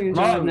starting a new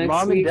job next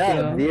mom week. and dad,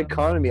 though. the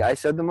economy. I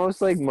said the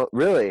most like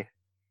really.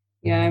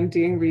 Yeah, I'm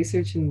doing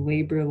research in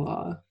labor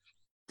law.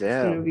 Damn.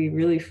 It's gonna be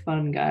really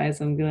fun, guys.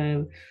 I'm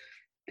gonna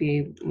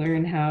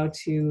learn how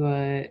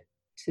to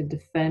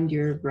defend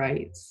your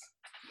rights.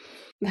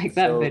 Like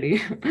that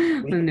video.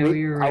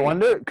 Your rights. I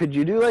wonder, could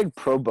you do like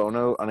pro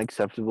bono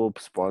unacceptable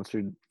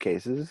sponsored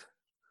cases?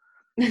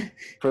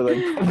 For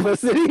like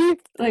publicity?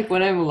 Like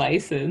when I'm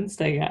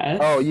licensed, I guess.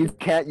 Oh, you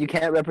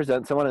can't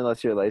represent someone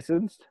unless you're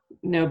licensed?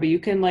 No, but you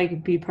can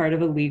like be part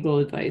of a legal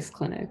advice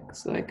clinic,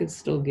 so I could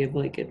still give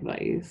like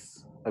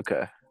advice.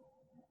 Okay.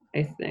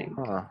 I think.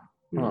 I'm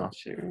not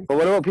sure. But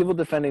what about people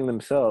defending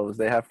themselves?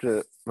 They have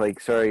to like,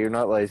 sorry, you're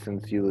not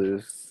licensed, you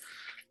lose.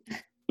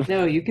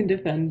 No, you can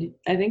defend.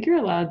 I think you're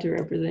allowed to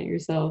represent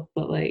yourself,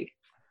 but like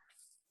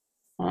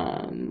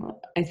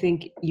I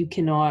think you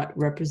cannot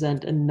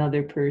represent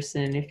another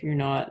person if you're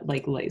not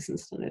like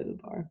licensed under the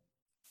bar.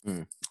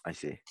 I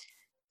see.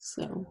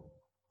 So,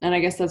 and I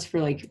guess that's for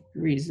like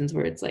reasons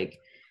where it's like,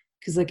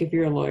 because like if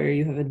you're a lawyer,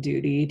 you have a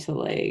duty to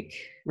like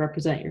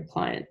represent your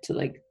client to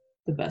like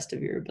the best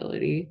of your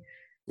ability.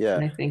 Yeah.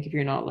 And I think if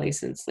you're not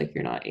licensed, like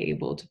you're not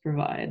able to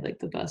provide like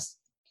the best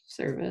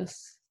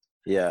service.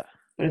 Yeah.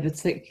 But if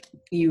it's like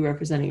you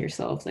representing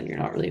yourself, then you're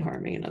not really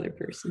harming another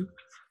person.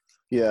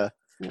 Yeah.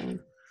 So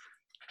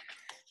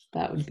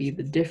that would be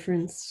the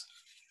difference.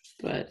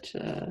 But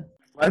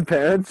my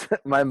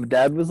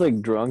dad was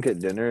like drunk at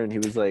dinner, and he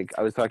was like,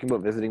 I was talking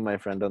about visiting my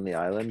friend on the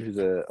island who's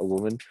a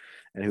woman,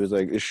 and he was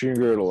like, is she in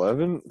grade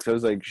 11? So I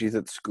was like, she's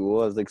at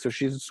school. I was like, so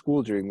she's at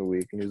school during the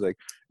week. And he was like,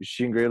 is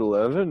she in grade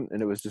 11?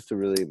 And it was just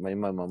my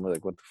mom were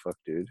like, what the fuck,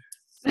 dude?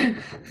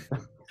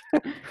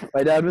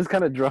 My dad was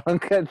kind of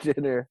drunk at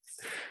dinner.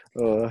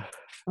 Oh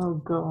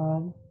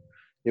god.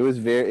 It was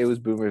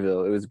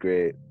Boomerville. It was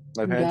great.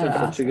 My parents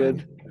have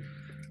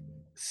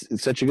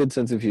such a good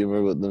sense of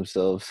humor with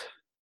themselves.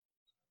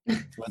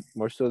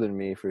 More so than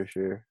me, for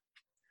sure.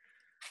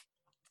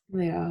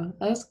 Yeah,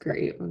 that's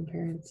great when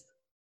parents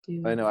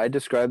do. I know. I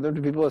described them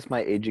to people as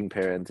my aging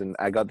parents, and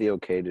I got the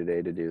okay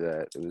today to do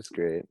that. It was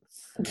great.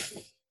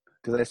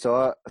 Because I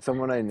saw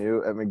someone I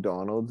knew at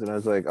McDonald's, and I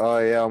was like, oh,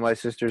 yeah, all my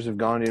sisters have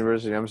gone to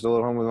university. I'm still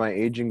at home with my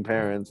aging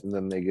parents. And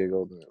then they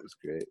giggled, and it was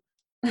great.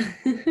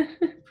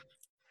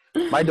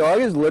 My dog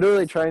is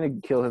literally trying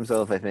to kill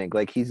himself, I think.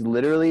 Like, he's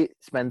literally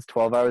spends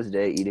 12 hours a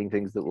day eating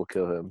things that will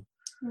kill him.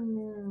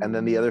 And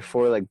then the other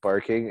 4, like,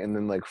 barking, and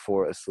then, like,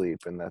 4 asleep,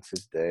 and that's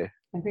his day.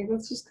 I think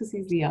that's just because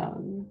he's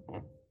young.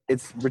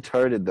 It's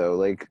retarded, though.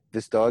 Like,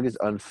 this dog is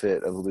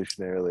unfit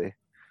evolutionarily.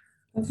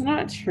 That's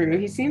not true.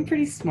 He seemed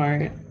pretty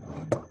smart.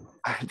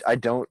 I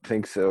don't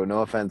think so.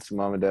 No offense,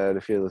 Mom and Dad,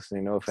 if you're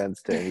listening. No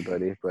offense to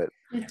anybody, but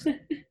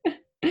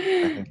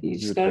you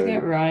just gotta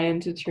get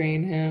Ryan to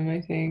train him, I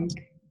think.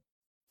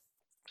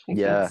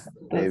 That's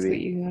maybe what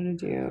you gotta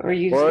do.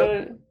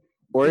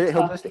 Or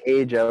he'll just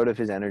age out of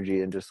his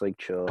energy and just like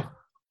chill.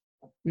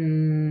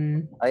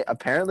 I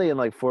apparently in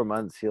like 4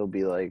 months he'll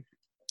be like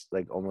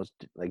almost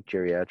like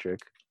geriatric.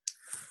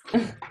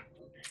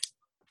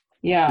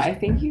 Yeah, I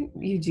think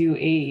you do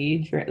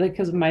age, right? Like,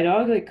 because my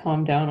dog like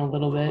calmed down a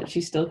little bit.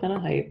 She's still kind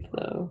of hyped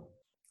though.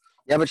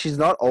 Yeah, but she's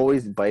not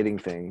always biting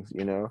things,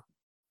 you know?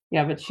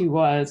 Yeah, but she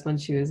was when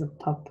she was a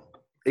pup.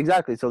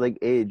 Exactly. So like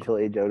he'll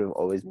age out of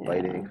always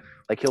biting. Yeah.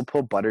 Like he'll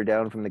pull butter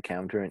down from the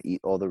counter and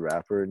eat all the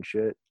wrapper and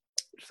shit.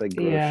 Just like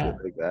gross Yeah.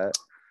 shit like that.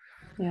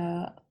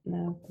 Yeah,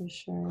 no, for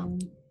sure.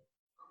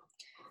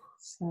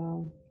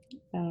 So,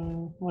 I don't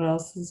know. What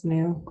else is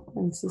new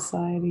in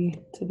society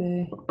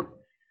today?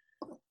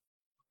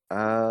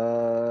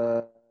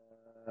 Uh,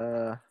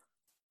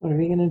 What are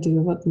we gonna do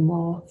about the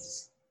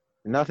moths?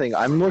 Nothing.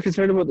 I'm more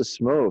concerned about the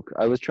smoke.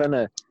 I was trying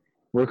to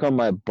work on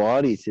my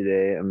body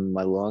today, and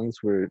my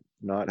lungs were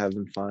not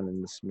having fun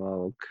in the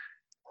smoke.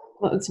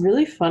 Well, it's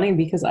really funny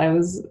because I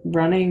was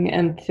running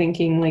and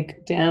thinking,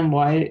 like, damn,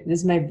 why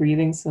is my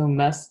breathing so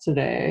messed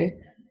today?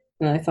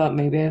 And I thought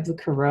maybe I have the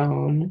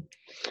corona.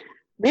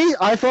 Me,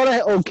 I thought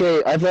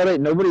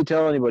nobody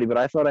tell anybody, but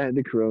I thought I had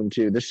the corona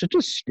too. There's such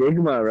a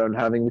stigma around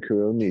having the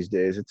corona these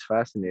days. It's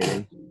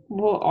fascinating.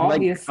 Well, I'm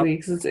obviously,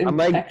 because it's I'm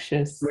like,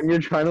 infectious. when you're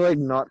trying to like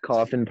not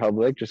cough in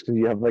public just because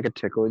you have like a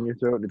tickle in your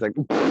throat, it's like.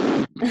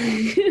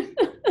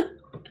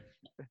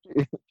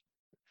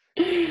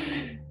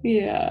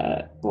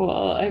 Yeah,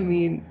 well, I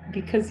mean,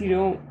 because you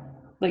don't,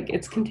 like,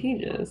 it's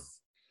contagious.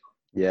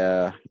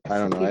 Yeah, I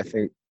don't know. I People-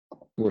 think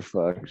we're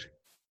fucked.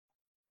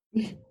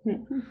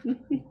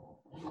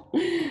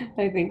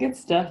 I think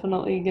it's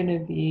definitely gonna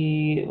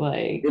be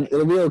like,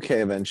 It'll be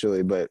okay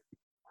eventually, but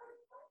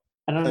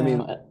I don't I know.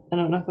 mean, I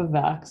don't know if a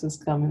vax is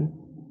coming.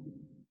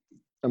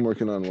 I'm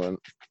working on one.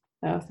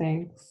 No,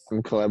 thanks.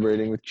 I'm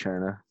collaborating with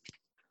China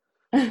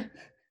on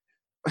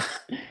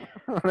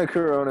a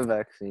corona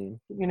vaccine.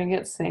 You're gonna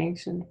get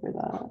sanctioned for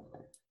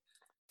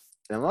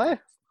that. Am I?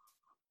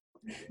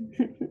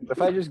 What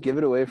if I just give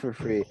it away for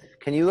free?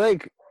 Can you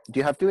like? Do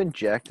you have to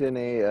inject in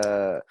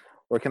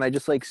or can I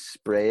just like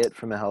spray it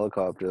from a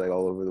helicopter like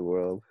all over the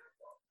world?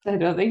 I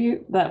don't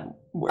think that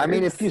works. I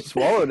mean, if you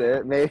swallowed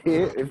it, maybe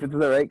if it's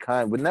the right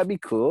kind, wouldn't that be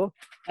cool?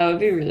 That would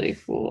be really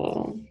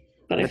cool.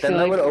 But I But feel then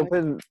that like would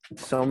open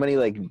so many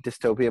like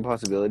dystopian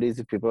possibilities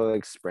if people are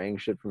like spraying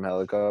shit from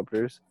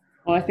helicopters.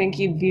 well, I think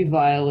you'd be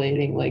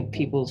violating like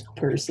people's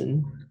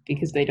person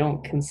because they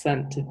don't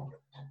consent to.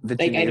 The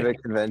Like, Geneva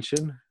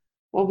Convention.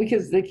 Well,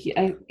 because like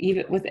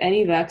even with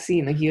any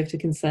vaccine, like you have to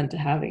consent to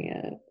having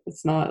it.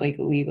 It's not like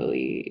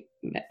legally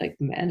like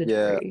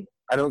mandatory.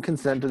 I don't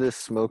consent to this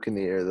smoke in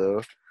the air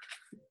though.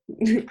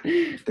 You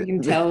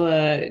can tell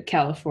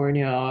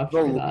California off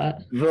for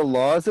that. The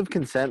laws of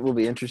consent will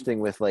be interesting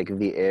with like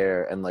the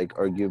air and like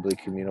arguably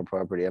communal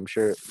property. I'm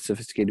sure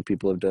sophisticated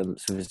people have done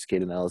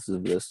sophisticated analysis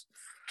of this.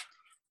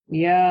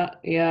 Yeah,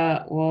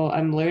 yeah. Well,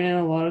 I'm learning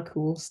a lot of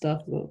cool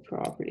stuff about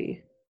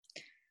property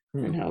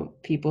and how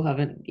people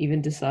haven't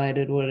even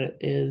decided what it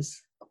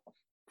is.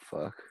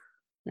 Fuck.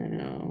 I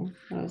know.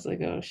 I was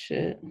like, oh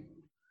shit.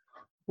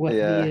 What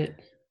Yeah. be it?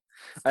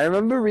 I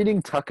remember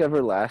reading Tuck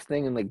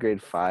Everlasting in like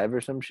grade 5 or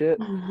some shit.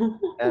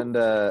 And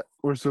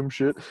or some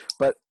shit.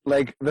 But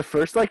like the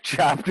first like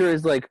chapter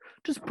is like,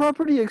 does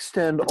property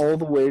extend all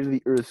the way to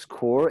the Earth's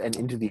core and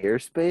into the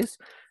airspace?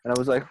 And I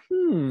was like,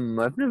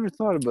 I've never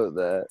thought about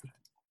that.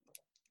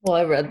 Well,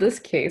 I read this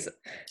case.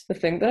 The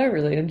thing that I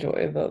really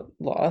enjoy about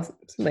law,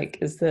 like,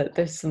 is that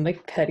there's some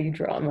like petty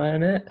drama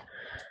in it.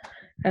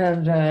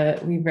 And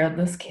we read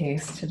this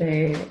case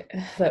today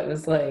that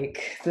was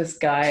like this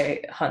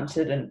guy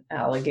hunted an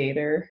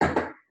alligator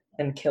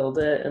and killed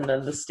it, and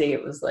then the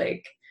state was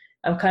like,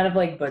 I'm kind of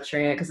like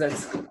butchering it because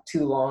that's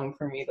too long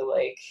for me to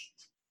like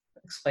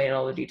explain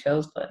all the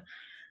details, but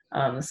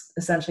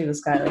essentially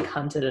this guy like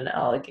hunted an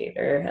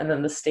alligator, and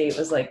then the state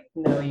was like,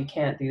 no, you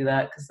can't do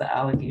that because the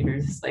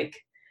alligators, like,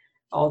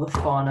 all the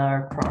fauna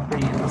are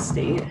property of the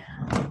state.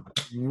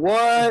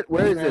 What?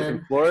 Where is this?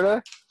 In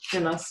Florida?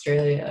 In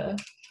Australia.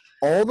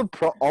 All the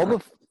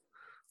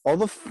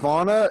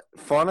fauna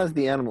is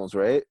the animals,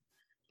 right?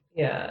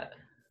 Yeah.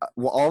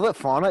 Well, all that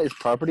fauna is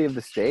property of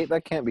the state.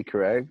 That can't be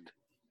correct.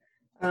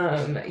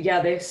 Yeah,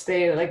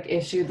 they like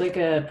issued like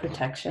a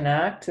protection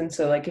act, and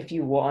so like if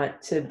you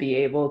want to be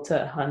able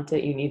to hunt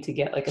it, you need to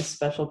get like a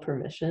special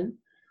permission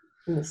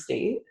from the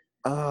state.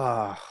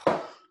 Ah,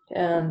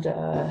 And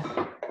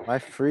my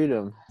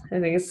freedom. I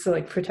think it's to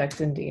like protect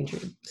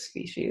endangered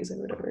species or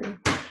whatever.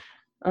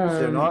 If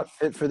they're not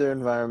fit for their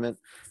environment.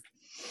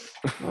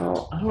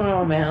 Well, I don't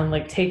know, man.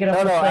 Like, take it up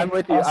No, with, like, I'm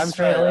with you.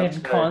 Australian I'm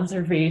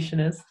sorry.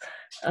 conservationists.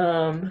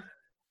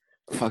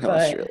 Fucking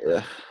but-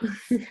 Australia.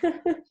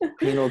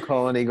 Penal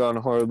colony gone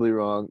horribly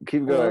wrong.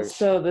 Keep going. Well,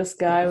 so this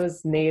guy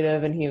was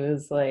native, and he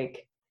was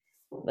like,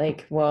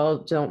 well,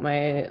 don't we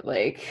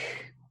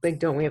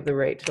have the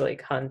right to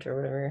like hunt or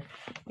whatever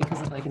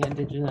because of like an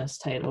indigenous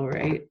title,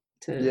 right,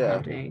 to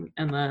hunting,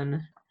 and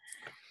then.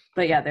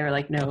 But yeah, they were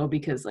like, no,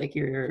 because like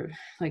you're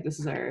like, this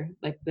is our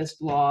like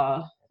this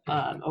law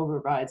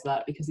overrides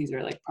that because these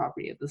are like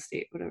property of the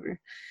state, whatever.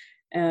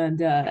 And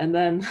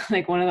then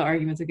like one of the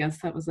arguments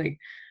against that was like,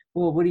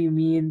 well, what do you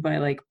mean by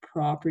like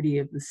property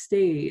of the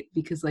state?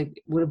 Because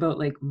like, what about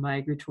like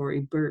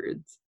migratory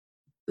birds?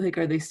 Like,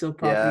 are they still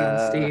property of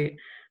the Yeah. state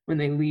when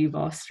they leave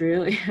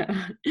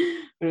Australia?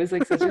 It was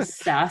like such a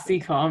sassy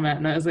comment,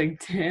 and I was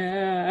like,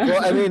 damn.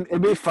 Well, I mean,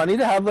 it'd be funny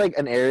to have like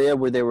an area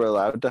where they were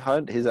allowed to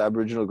hunt, his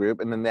Aboriginal group,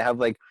 and then they have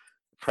like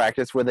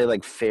practice where they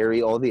like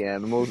ferry all the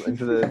animals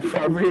into the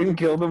property and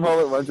kill them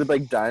all at once with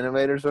like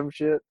dynamite or some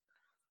shit.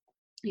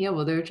 Yeah,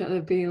 well,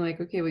 they're being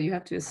like, okay, well, you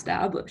have to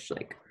establish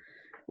like,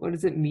 what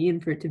does it mean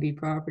for it to be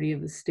property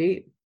of the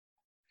state?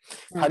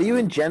 How do you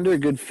engender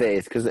good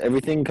faith? Because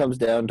everything comes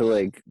down to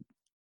like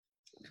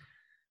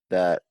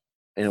that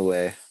in a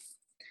way.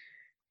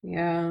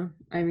 Yeah,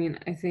 I mean,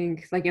 I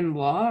think like in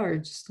law or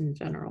just in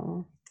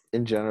general.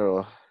 In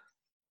general.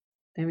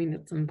 I mean,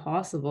 it's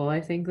impossible. I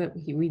think that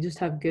we just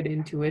have good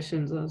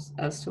intuitions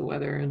as to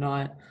whether or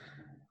not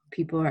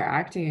people are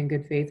acting in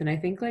good faith. And I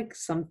think like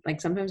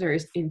sometimes our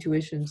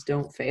intuitions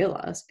don't fail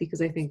us,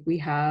 because I think we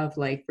have,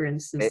 like, for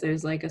instance,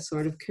 there's like a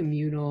sort of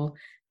communal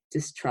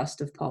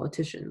distrust of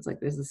politicians. Like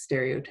there's a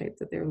stereotype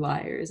that they're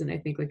liars. And I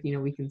think, like,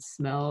 we can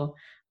smell,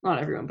 not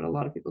everyone, but a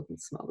lot of people can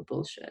smell the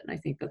bullshit. And I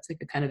think that's like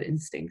a kind of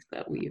instinct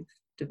that we've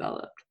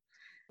developed.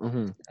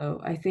 Mm-hmm.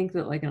 So I think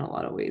that, like, in a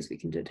lot of ways we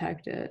can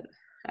detect it.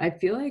 I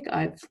feel like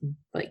I've,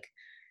 like,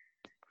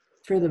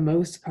 for the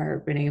most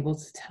part, been able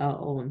to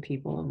tell when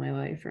people in my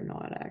life are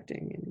not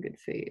acting in good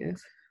faith.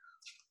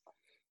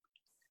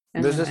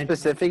 And there's a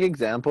specific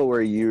example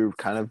where you're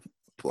kind of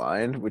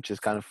blind, which is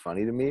kind of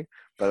funny to me,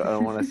 but I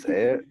don't want to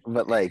say it.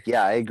 But like,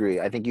 yeah, I agree.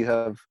 I think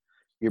you're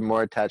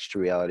more attached to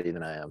reality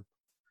than I am.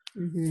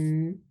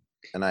 Mm-hmm.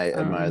 And I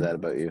admire that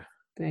about you.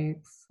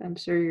 Thanks. I'm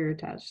sure you're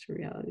attached to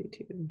reality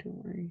too.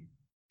 Don't worry.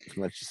 As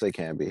much as I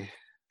can be.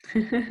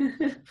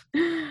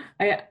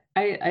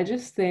 I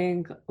just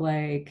think,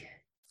 like,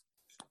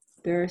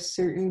 there are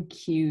certain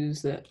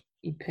cues that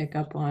you pick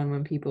up on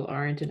when people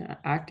aren't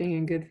acting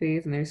in good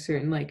faith, and there's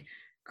certain, like,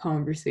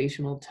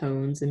 conversational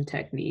tones and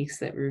techniques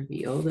that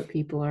reveal that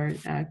people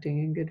aren't acting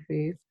in good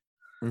faith.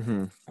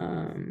 Mm-hmm.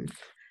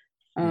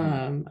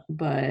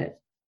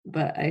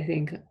 But I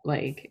think,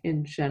 like,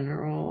 in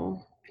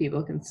general,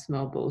 people can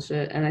smell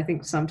bullshit, and I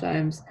think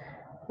sometimes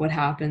what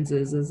happens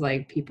is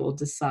like people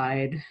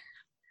decide,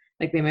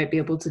 like, they might be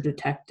able to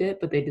detect it,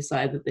 but they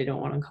decide that they don't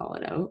want to call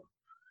it out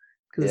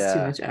because it's too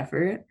much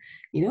effort.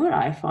 You know what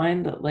I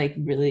find that, like,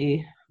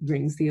 really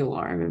rings the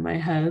alarm in my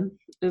head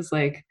is,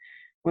 like,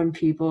 when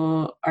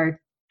people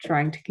are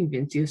trying to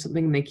convince you of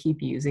something and they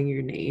keep using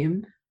your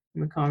name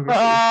in the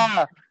conversation.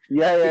 Yeah.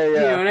 You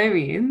know what I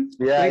mean?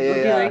 Yeah, like, yeah,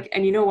 they'll be like,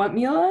 and you know what,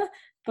 Mila?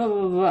 Blah, blah,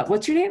 blah, blah.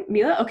 What's your name?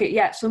 Mila? Okay,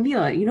 yeah, so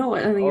Mila, you know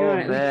what? And you know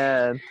what?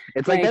 Man.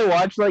 It's like they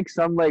watch like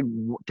some like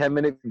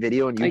 10-minute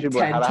video on YouTube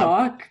like about TED how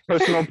to have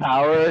personal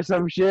power or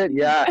some shit.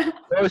 Yeah.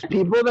 Those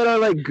people that are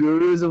like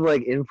gurus of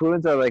like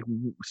influence are like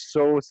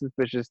so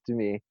suspicious to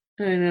me.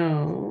 I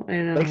know.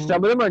 Like,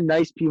 some of them are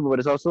nice people, but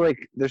it's also like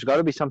there's got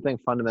to be something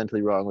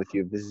fundamentally wrong with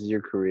you if this is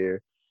your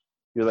career.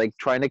 You're like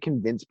trying to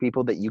convince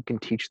people that you can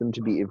teach them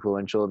to be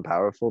influential and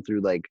powerful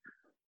through like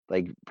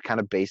kind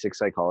of basic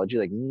psychology.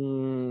 Like,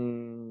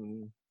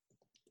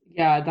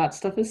 yeah, that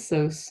stuff is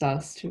so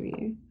sus to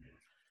me.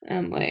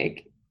 And,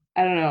 like,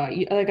 I don't know,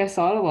 like, I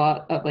saw it a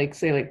lot at, like,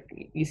 say, like,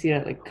 you see it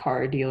at, like,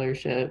 car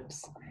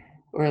dealerships,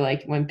 or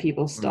like when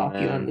people stop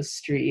you on the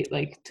street,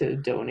 like, to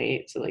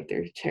donate to, like,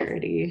 their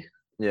charity.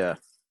 Yeah.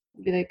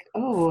 Be like,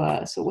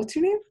 oh, so what's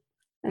your name?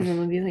 And then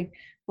they'll be like,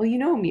 well, you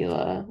know,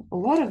 Mila, a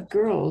lot of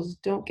girls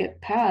don't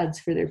get pads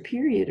for their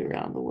period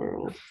around the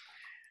world.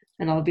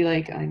 And I'll be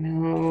like, I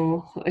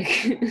know.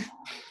 Like,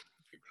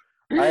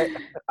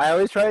 I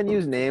always try and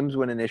use names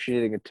when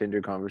initiating a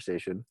Tinder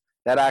conversation.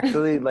 That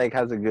actually like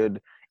has a good.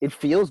 It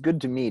feels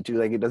good to me too.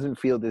 Like, it doesn't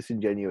feel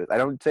disingenuous. I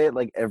don't say it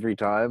like every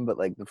time, but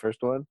like the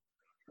first one.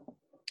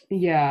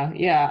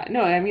 Yeah.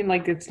 No, I mean,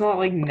 like, it's not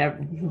like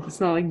never. It's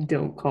not like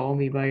don't call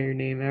me by your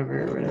name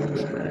ever or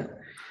whatever.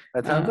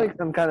 But that sounds like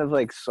some kind of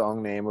like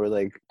song name, or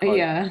like,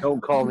 yeah,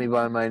 don't call me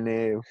by my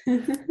name.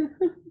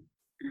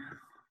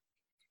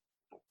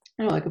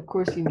 No, like, of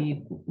course you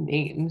need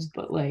names,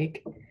 but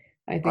like,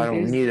 I think I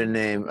don't need a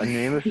name. A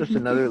name is just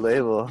another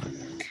label.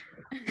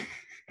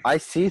 I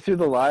see through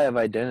the lie of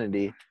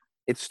identity.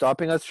 It's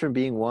stopping us from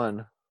being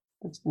one.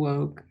 That's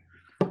woke.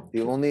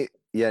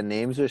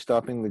 Names are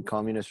stopping the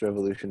communist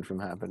revolution from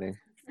happening.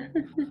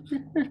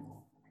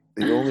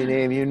 The only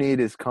name you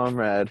need is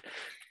comrade.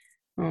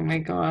 Oh my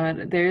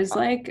god. There's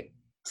like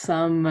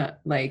some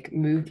like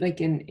move, like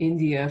in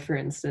India, for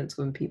instance,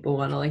 when people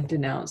want to like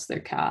denounce their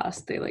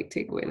caste, they like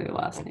take away their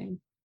last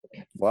name.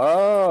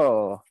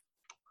 Whoa.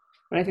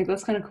 But I think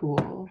that's kind of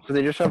cool. Do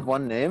they just have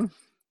one name?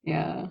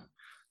 Yeah.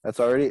 That's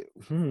already.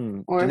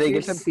 Or if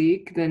you're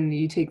Sikh, then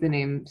you take the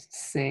name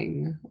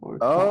Singh or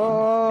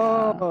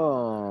Khan.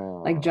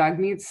 Oh. Yeah. Like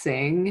Jagmeet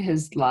Singh,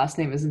 his last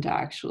name isn't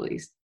actually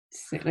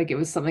Singh. Like, it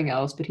was something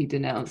else, but he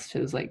denounced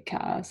his like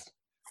caste.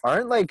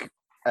 Aren't like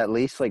at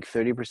least like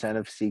 30%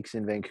 of Sikhs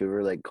in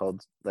Vancouver like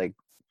called like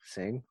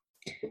Singh?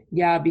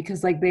 Yeah,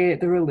 because like the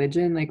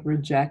religion like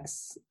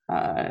rejects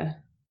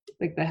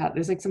like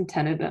there's like some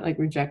tenet that like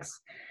rejects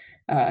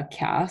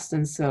caste,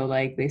 and so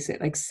like they say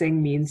like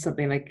Singh means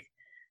something like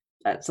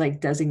that's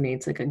like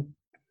designates like a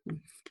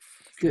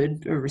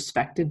good or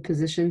respected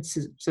position.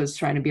 So it's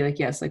trying to be like,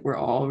 yes, like we're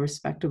all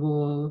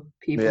respectable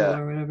people Yeah.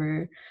 or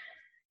whatever.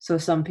 So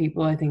some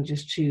people I think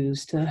just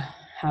choose to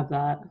have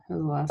that as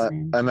a last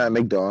name. I'm at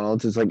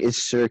McDonald's. It's like,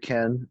 it's Sir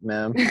Ken,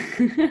 ma'am.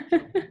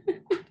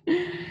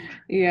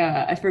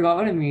 Yeah, I forgot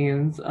what it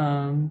means.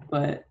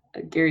 But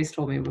Gary's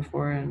told me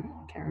before and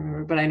I can't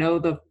remember. But I know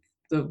the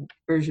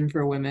version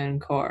for women,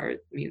 Kaur,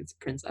 means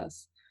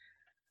princess.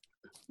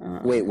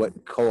 Wait,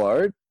 what?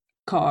 Coard?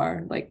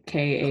 Kaur, like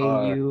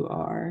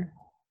Kaur.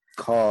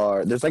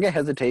 Car. There's like a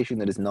hesitation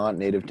that is not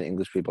native to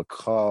English people.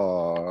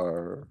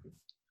 Car.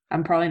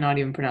 I'm probably not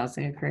even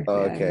pronouncing it correctly.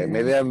 Okay, either.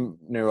 maybe I'm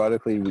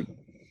neurotically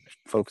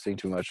focusing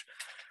too much.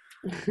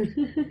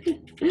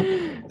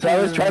 So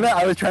I was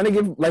trying to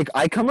give, like,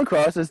 I come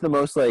across as the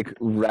most like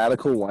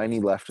radical whiny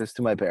leftist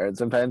to my parents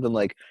sometimes. I'm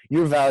like,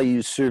 your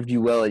values served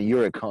you well in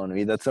your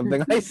economy. That's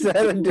something I said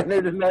at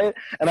dinner tonight,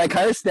 and I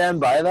kind of stand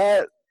by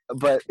that.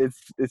 But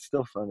it's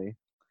still funny.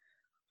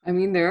 I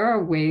mean, there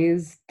are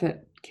ways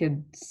that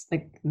kids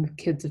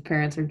of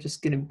parents are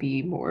just going to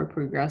be more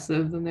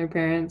progressive than their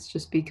parents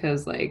just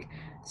because like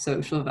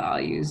social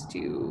values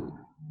do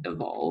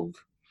evolve.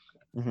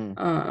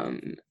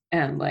 Mm-hmm.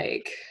 And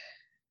like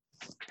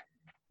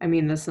I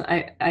mean this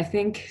I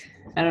think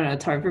I don't know,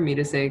 it's hard for me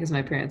to say because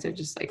my parents are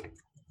just like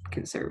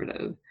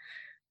conservative.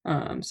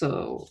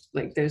 So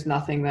like there's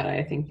nothing that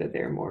I think that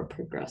they're more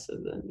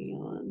progressive than me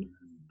on,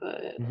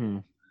 but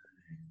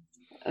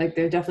like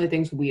there are definitely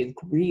things we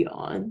agree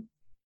on.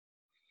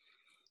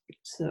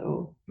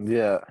 So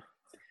yeah,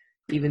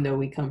 even though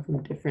we come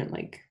from different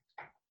like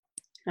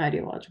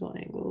ideological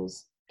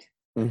angles,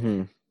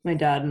 my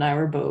dad and I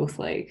were both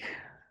like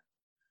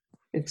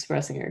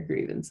expressing our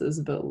grievances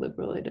about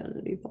liberal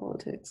identity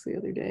politics the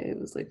other day. It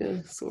was like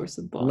a source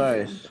of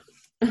bonding.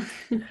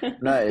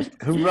 Nice.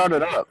 Who brought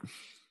it up?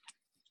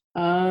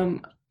 I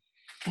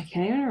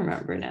can't even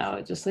remember now.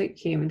 It just like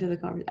came into the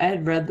conversation. I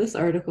had read this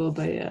article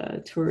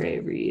by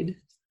Touré Reed.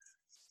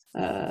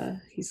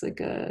 He's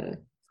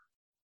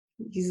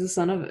the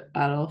son of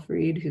Adolf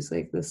Reed, who's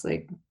like this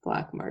like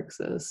black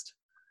Marxist.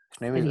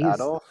 His name is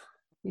Adolf?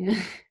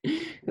 Yeah.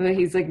 But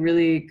he's like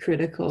really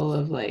critical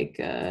of like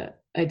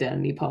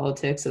identity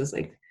politics as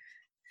like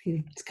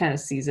he kind of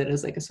sees it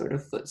as like a sort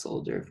of foot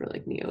soldier for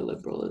like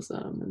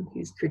neoliberalism, and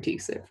he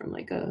critiques it from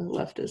like a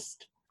leftist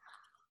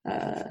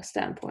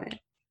standpoint.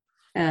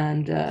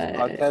 And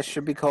podcast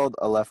should be called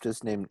A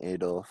Leftist Named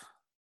Adolf.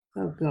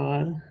 Oh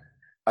god.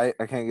 I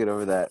can't get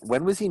over that.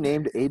 When was he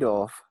named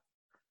Adolf?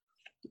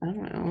 I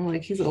don't know.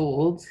 Like he's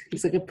old.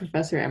 He's like a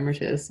professor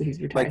emeritus, so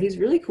he's retired. Like, he's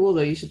really cool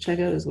though. You should check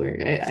out his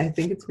work. I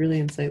think it's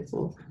really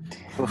insightful.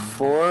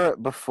 Before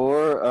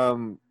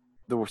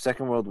the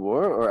Second World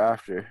War or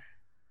after?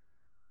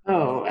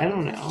 Oh, I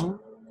don't know.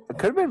 It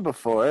could have been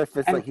before. If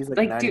it's like he's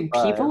like 95. Dude,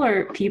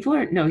 people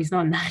are no, he's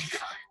not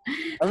 95.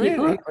 I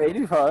mean,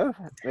 85,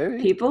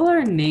 maybe. People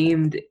are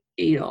named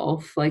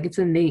Adolf, like it's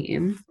a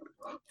name.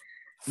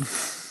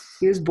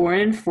 He was born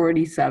in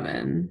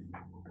 47.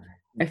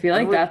 I feel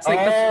like that's like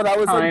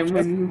the time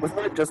when... Wasn't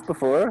it just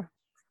before?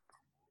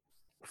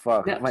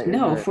 Fuck.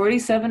 No,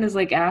 47 is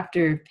like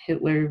after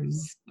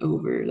Hitler's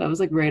over. That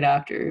was like right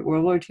after.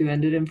 World War II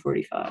ended in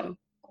 45.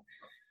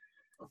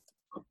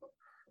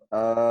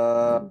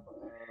 Oh,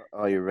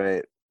 you're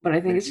right. But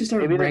I think it's just a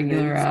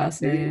regular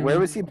ass name. Where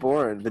was he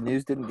born? The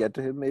news didn't get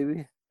to him,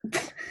 maybe?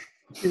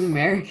 He's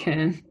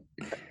American.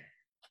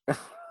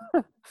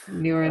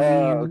 New Orleans.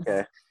 Oh,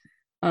 okay.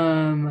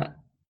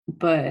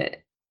 But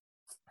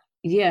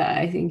yeah,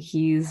 I think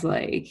he's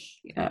like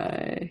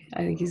I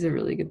think he's a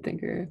really good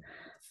thinker.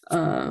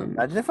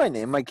 Imagine if I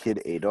named my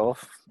kid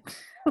Adolf.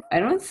 I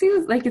don't see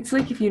like it's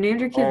like if you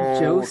named your kid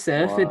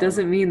Joseph, it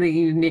doesn't mean that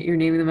you're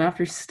naming them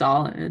after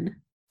Stalin.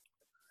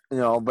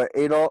 No, but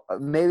Adolf,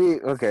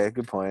 maybe. Okay,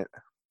 good point.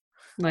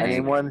 Like, I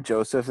named one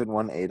Joseph and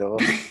one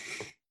Adolf.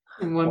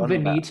 And one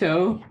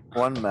Benito.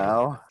 One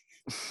Mao.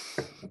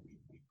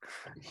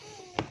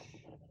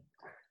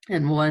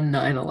 And one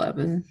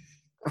 9/11.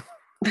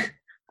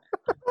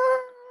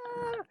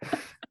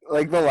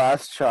 Like the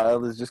last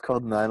child is just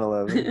called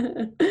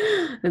 9/11.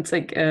 It's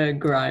like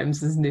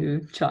Grimes'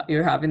 new child.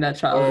 You're having that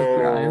child with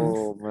Grimes.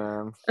 Oh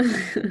man.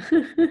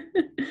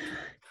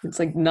 It's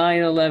like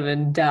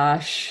 9/11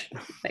 dash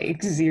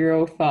like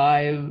 05.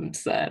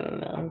 I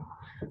don't know,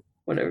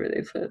 whatever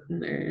they put in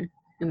their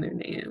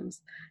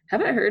names.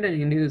 Haven't heard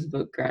any news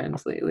about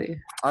Grimes lately.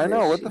 I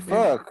know, what the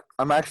fuck.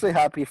 I'm actually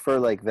happy for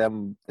like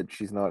them that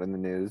she's not in the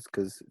news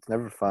because it's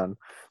never fun.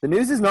 The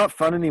news is not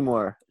fun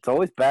anymore. It's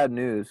always bad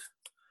news.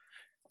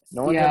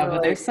 No one but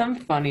like... there's some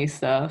funny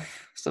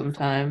stuff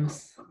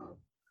sometimes.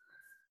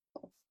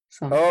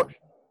 Oh,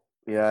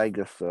 yeah, I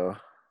guess so.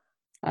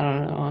 I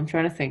don't know. I'm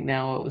trying to think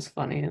now what was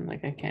funny, and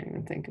like I can't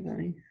even think of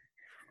any.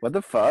 What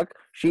the fuck?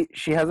 She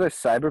has a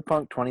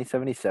Cyberpunk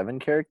 2077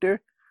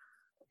 character.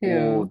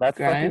 Ew, that's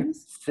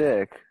Grimes? Fucking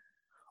sick.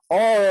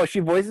 Oh, she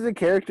voices a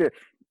character.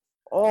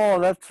 Oh,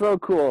 that's so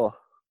cool.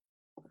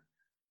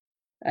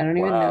 I don't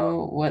even Wow.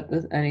 know what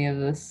any of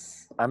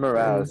this I'm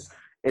aroused. is.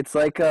 It's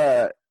like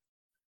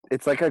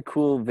a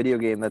cool video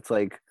game that's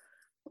like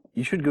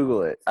you should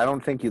Google it. I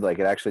don't think you'd like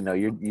it. Actually, no,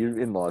 you're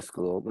in law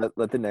school.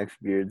 Let the next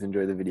beards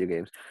enjoy the video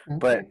games.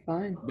 But Okay,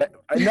 fine.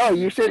 no,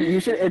 you should.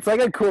 It's like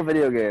a cool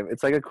video game.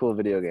 It's like a cool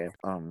video game.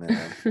 Oh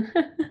man,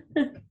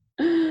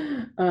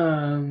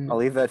 I'll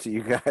leave that to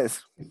you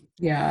guys.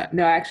 Yeah,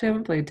 no, I actually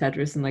haven't played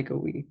Tetris in like a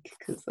week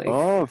because like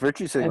Oh,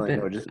 virtue I've signaling. been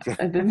No, just kidding.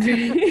 I've been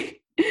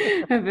very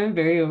I've been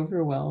very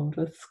overwhelmed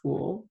with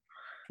school.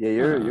 Yeah,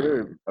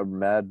 you're Um, a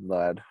mad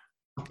lad.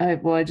 I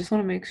just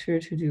want to make sure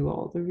to do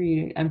all the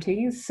reading. I'm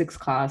taking 6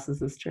 classes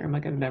this term.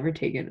 Like I've never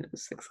taken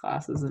 6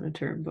 classes in a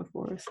term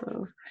before,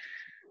 so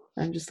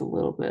I'm just a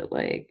little bit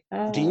like.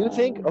 Do you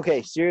think,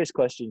 okay, serious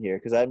question here,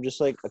 because I'm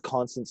just like a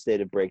constant state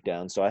of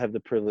breakdown, so I have the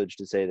privilege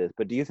to say this,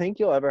 but do you think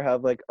you'll ever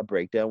have like a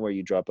breakdown where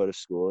you drop out of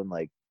school and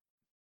like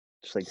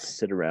just like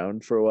sit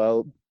around for a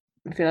while?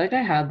 I feel like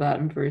I had that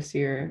in first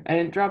year. I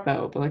didn't drop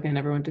out, but like I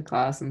never went to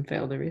class and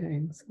failed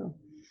everything. So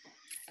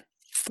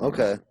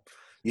Okay.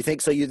 You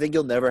think so? You think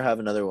you'll never have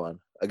another one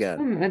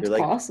again? It's You're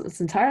like, possible. It's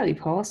entirely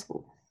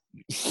possible.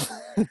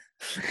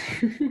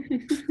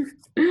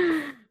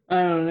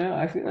 I don't know.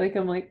 I feel like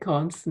I'm like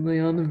constantly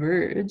on the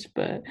verge,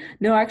 but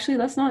no, actually,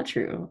 that's not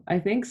true. I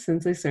think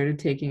since I started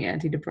taking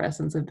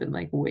antidepressants, I've been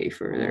like way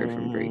further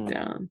from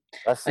breakdown.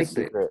 That's the Like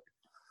secret.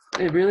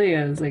 it really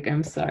is. Like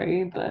I'm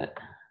sorry, but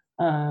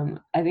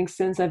I think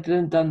since I've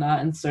done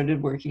that and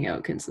started working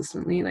out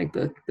consistently, like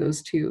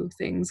those two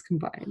things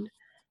combined,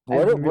 I've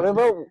What really,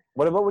 about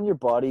when your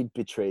body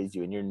betrays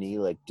you and your knee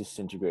like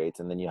disintegrates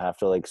and then you have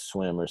to like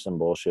swim or some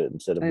bullshit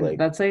instead of and like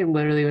that's like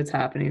literally what's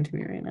happening to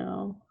me right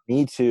now.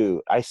 me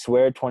too. I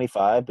swear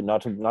 25, but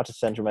not to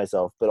center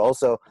myself, but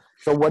also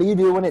so what do you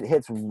do when it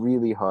hits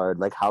really hard?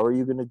 Like how are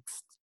you gonna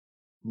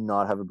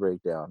not have a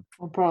breakdown?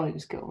 I'll probably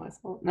just kill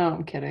myself. No,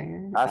 I'm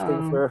kidding.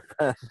 Asking for a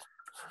friend.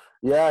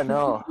 Yeah,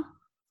 no.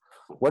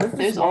 What is the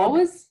There's small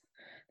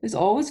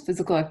always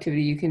physical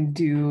activity you can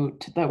do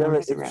that Yeah, but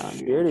works it's around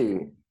your shitty.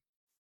 injury.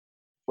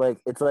 Like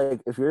it's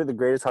like if you're the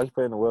greatest hockey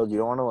player in the world, you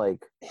don't want to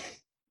like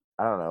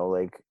I don't know,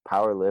 like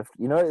power lift.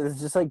 You know, it's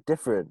just like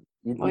different.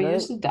 Well, You you know,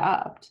 just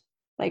adapt.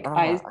 Like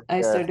I I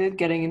guess started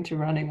getting into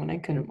running when I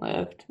couldn't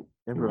lift. And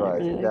I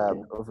improvise, really liked adapt,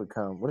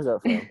 overcome. What is that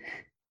from?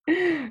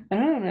 it. I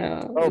don't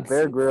know. Oh,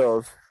 Bear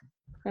Grylls.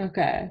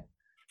 Okay.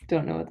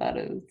 Don't know what that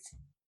is.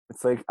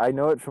 It's like I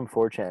know it from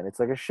 4chan. It's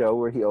like a show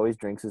where he always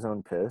drinks his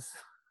own piss.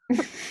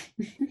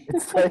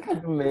 It's like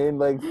the main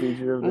like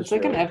feature of the It's show.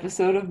 like an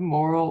episode of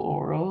Moral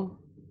Oral.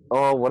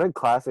 Oh, what a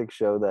classic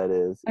show that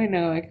is. I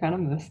know, I kind of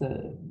miss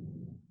it.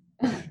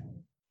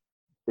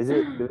 Did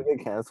it get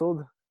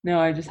canceled? No,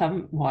 I just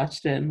haven't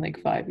watched it in like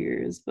 5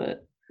 years,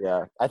 but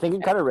Yeah, I think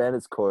it kind of ran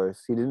its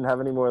course. He didn't have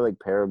any more like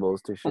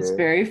parables to it's share.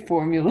 very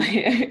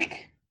formulaic.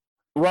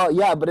 Well,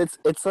 yeah, but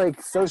it's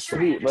like so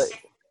sweet. But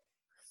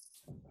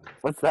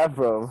what's that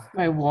from?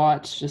 My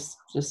watch just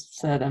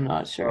said I'm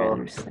not sure I Oh.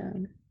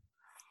 understand.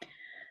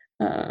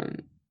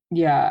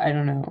 Yeah, I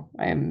don't know.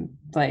 I'm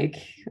like,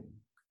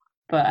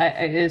 but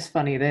it is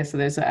funny. There's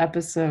an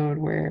episode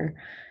where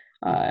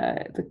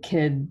the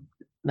kid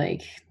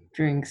like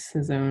drinks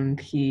his own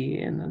pee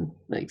and then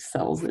like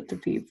sells it to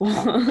people.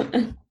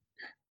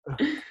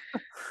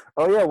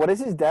 Oh yeah, what is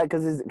his dad?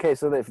 Because okay,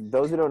 so if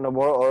those who don't know,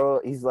 Moral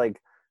Oral, he's like,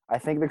 I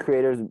think the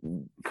creator's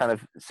kind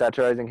of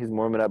satirizing his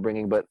Mormon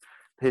upbringing, but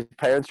his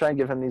parents try and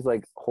give him these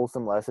like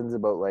wholesome lessons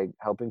about like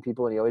helping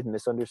people, and he always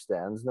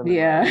misunderstands them.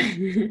 Yeah.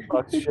 And, like,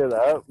 fucks shit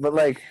up. But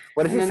like,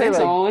 what does And he then say? there's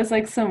Like, always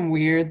like some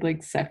weird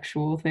like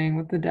sexual thing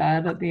with the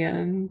dad at the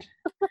end.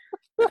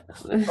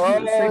 It's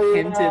like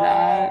hinted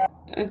yeah. at.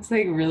 It's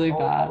like really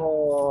bad.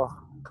 Oh,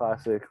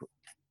 classic.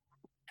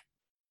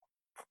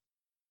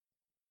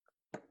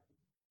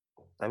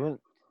 I haven't.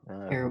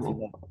 Terrible. Seen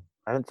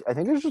that. I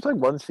think there's just like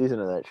one season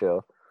of that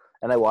show,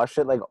 and I watched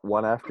it like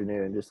one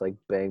afternoon, just like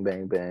bang,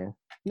 bang, bang.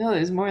 No,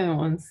 there's more than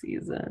one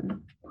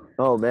season.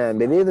 Oh man,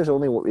 maybe it's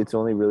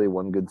only really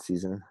one good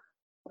season.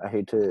 I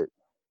hate to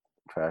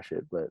trash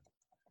it, but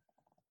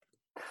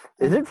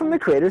is it from the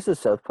creators of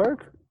South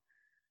Park?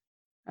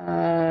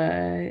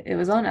 It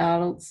was on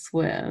Adult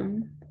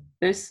Swim.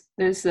 There's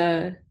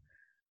 3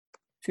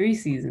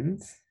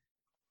 seasons.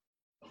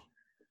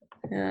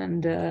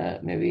 And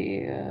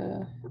maybe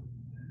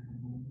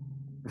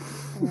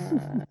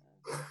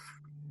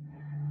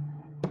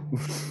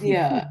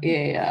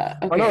yeah.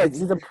 Oh no, Okay.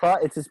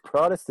 it's his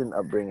Protestant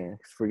upbringing.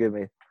 Forgive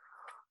me.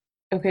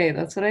 Okay,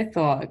 that's what I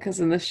thought. Because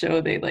in the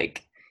show, they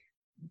like,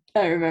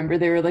 I remember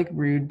they were like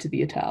rude to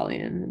the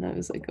Italian, and I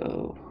was like,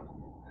 oh,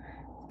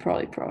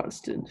 probably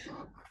Protestant.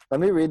 Let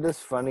me read this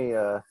funny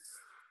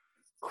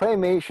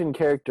claymation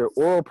character.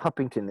 Oral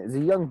Puppington is a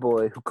young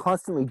boy who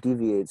constantly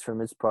deviates from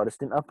his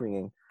Protestant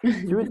upbringing.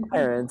 Through his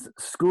parents,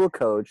 school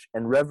coach,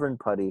 and Reverend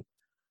Putty,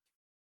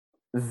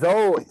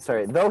 though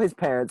his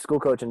parents, school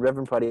coach, and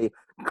Reverend Putty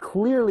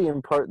clearly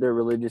impart their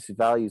religious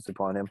values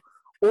upon him,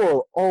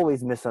 Oral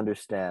always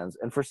misunderstands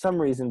and for some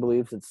reason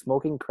believes that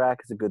smoking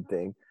crack is a good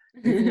thing.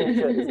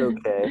 Euthanasia is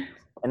okay.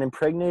 and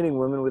impregnating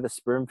women with a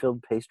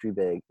sperm-filled pastry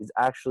bag is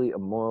actually a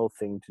moral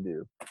thing to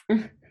do.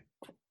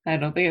 I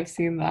don't think I've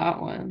seen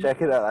that one.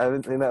 Check it out. I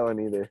haven't seen that one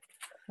either.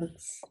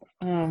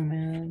 Oh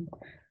man,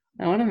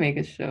 I want to make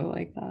a show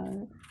like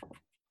that.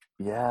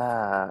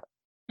 Yeah,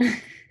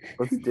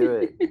 let's do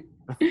it.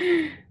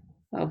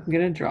 I'm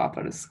gonna drop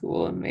out of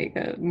school and make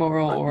a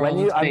moral oral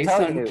that's I'm based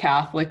telling on you,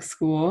 Catholic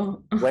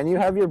school. when you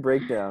have your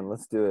breakdown,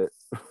 let's do it.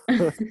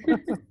 I'm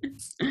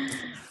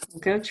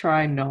gonna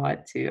try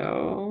not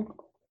to.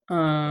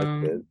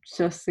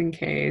 Just in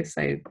case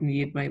I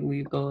need my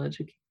legal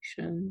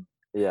education.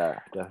 Yeah,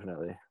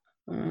 definitely.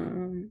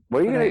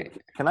 What are you gonna?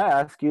 Can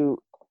I ask you?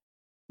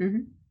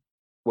 Mm-hmm.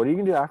 What are you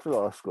gonna do after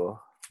law school?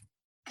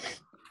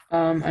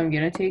 I'm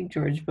gonna take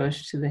George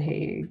Bush to The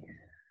Hague.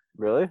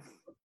 Really?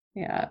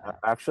 Yeah.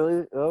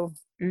 Actually, though.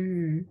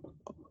 Mm-hmm.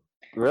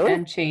 Really?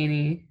 And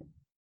Cheney,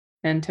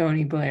 and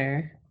Tony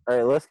Blair. All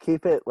right, let's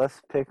keep it.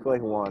 Let's pick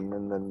like one,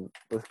 and then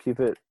let's keep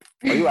it.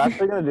 Are you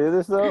actually gonna do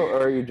this though,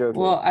 or are you joking?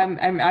 Well,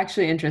 I'm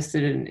actually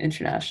interested in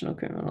international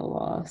criminal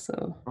law,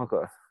 so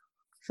okay.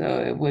 So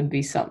it would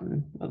be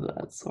something of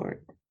that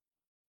sort.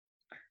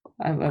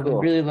 I would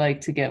really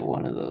like to get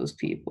one of those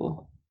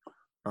people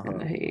in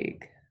The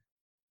Hague.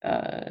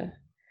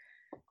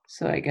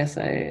 So I guess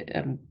I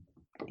am,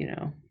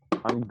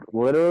 I'm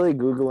literally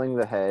Googling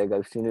The Hague.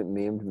 I've seen it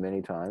memed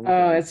many times.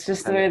 Oh, it's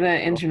just the way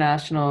the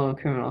International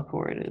Criminal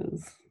Court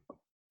is.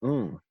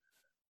 Yeah.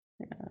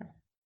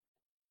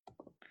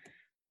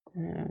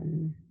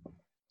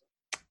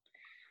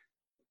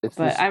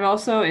 But I'm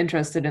also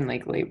interested in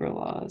like labor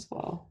law as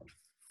well.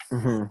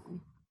 Mm-hmm.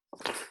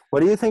 What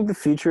do you think the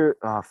future?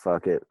 Oh,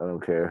 fuck it. I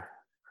don't care.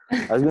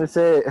 I was going to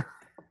say,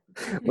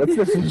 what's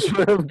the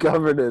future of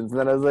governance? And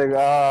then I was like,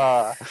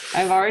 I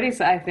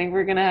think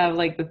we're going to have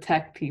like the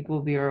tech people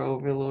be our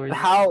overlords.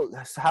 How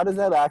does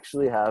that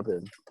actually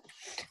happen?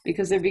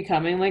 Because they're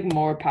becoming like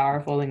more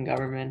powerful than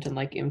government and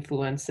like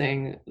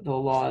influencing the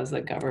laws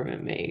that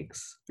government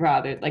makes.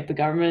 Rather, like the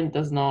government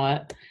does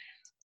not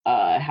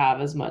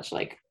have as much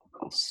like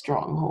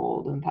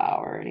stronghold and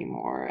power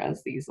anymore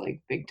as these like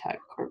big tech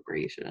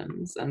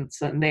corporations, and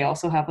so they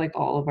also have like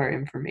all of our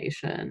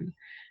information.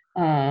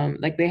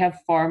 Like they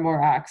have far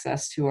more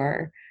access to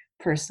our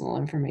personal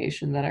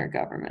information than our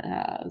government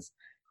has.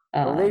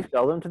 Don't they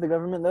sell them to the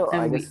government though?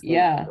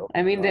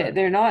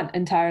 They're not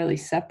entirely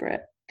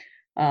separate.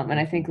 And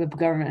I think the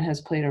government has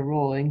played a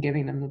role in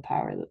giving them the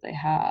power that they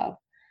have.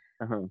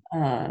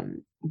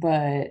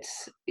 But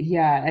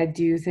yeah, I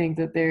do think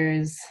that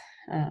there's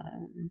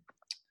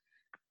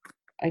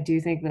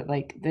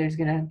like there's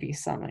gonna be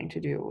something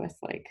to do with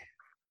like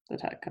the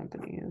tech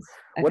companies.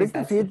 What is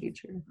the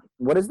future?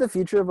 What is the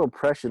future of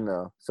oppression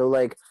though? So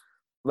like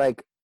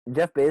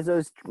Jeff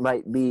Bezos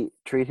might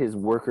treat his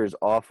workers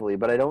awfully,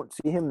 but I don't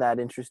see him that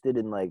interested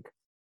in like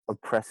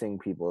oppressing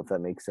people, if that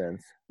makes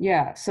sense.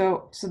 Yeah,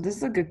 so this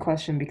is a good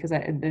question because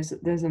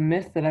there's a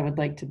myth that I would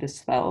like to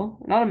dispel.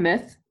 Not a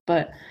myth,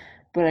 but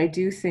I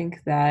do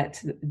think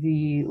that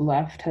the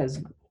left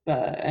has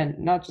and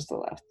not just the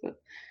left, but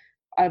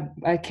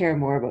I care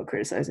more about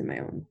criticizing my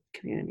own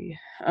community.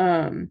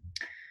 I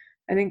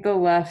think the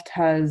left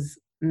has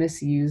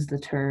misused the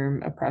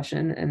term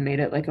oppression and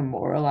made it like a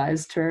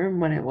moralized term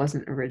when it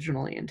wasn't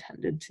originally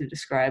intended to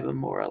describe a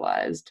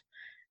moralized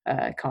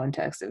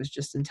context. It was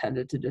just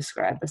intended to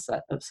describe a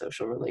set of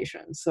social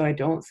relations. So I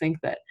don't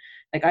think that,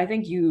 like, I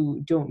think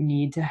you don't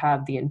need to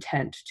have the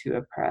intent to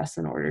oppress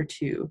in order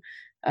to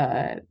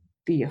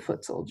be a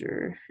foot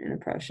soldier in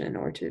oppression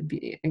or to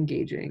be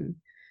engaging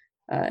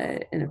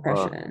in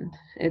oppression.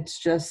 It's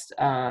just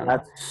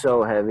that's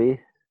so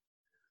heavy.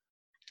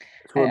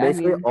 So we're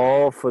basically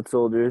all foot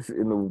soldiers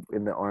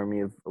in the army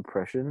of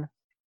oppression.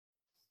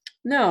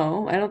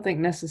 No, I don't think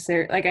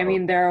necessarily. Like, I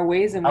mean, there are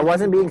ways in which I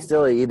wasn't being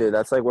silly either.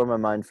 That's like where my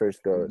mind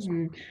first goes.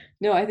 Mm-hmm.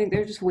 No, I think there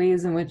are just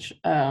ways in which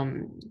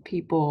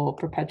people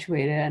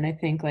perpetuate it, and I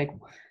think like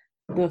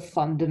the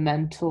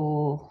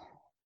fundamental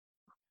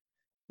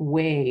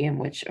way in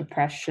which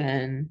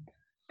oppression.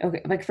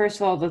 Okay, like first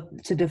of all,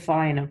 to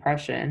define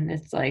oppression,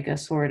 it's like a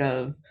sort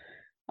of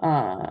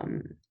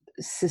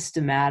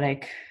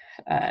systematic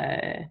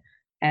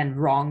and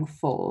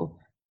wrongful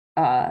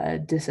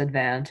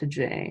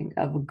disadvantaging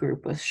of a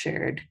group with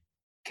shared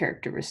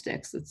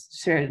characteristics, that's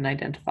shared and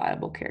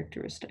identifiable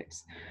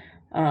characteristics.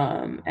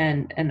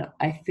 And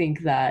I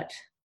think that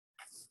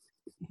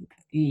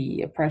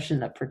the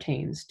oppression that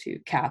pertains to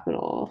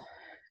capital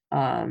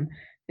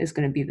is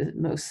going to be the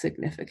most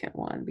significant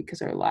one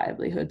because our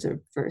livelihoods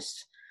are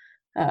first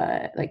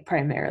like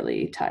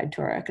primarily tied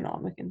to our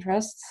economic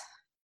interests.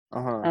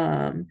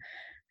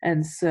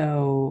 And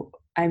so,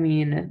 I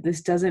mean, this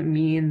doesn't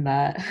mean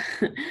that,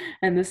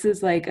 and this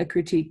is like a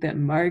critique that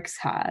Marx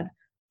had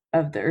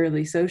of the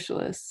early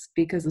socialists,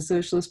 because the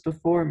socialists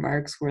before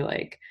Marx were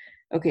like,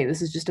 okay,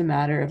 this is just a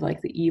matter of like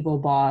the evil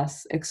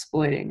boss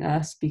exploiting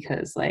us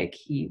because like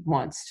he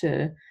wants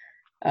to,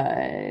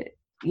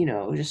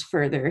 just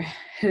further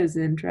his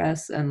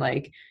interests, and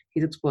like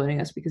he's exploiting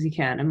us because he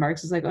can. And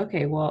Marx is like,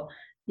 okay, well,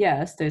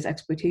 yes, there's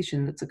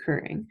exploitation that's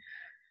occurring.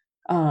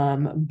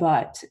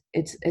 But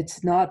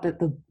it's not that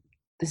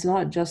it's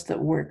not just that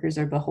workers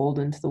are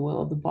beholden to the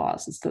will of the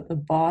boss. It's that the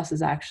boss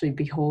is actually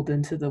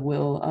beholden to the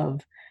will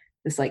of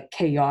this like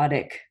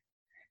chaotic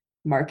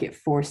market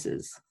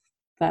forces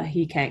that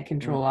he can't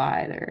control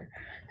either.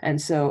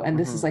 And so, and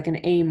this is like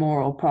an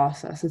amoral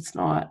process. It's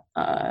not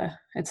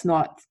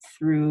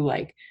through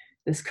like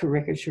this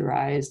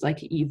caricaturized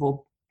like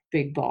evil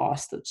big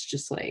boss that's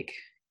just like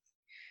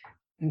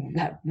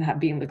that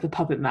being like the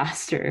puppet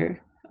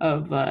master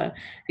of the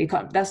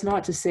economy. That's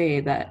not to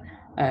say that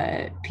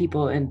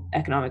people in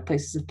economic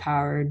places of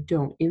power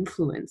don't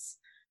influence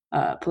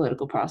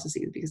political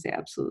processes, because they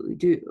absolutely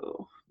do.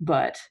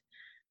 But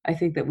I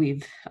think that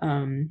we've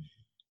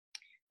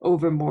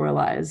over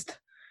moralized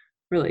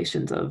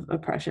relations of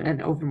oppression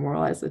and over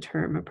moralized the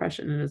term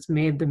oppression, and it's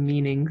made the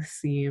meaning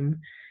seem.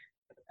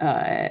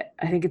 I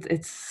think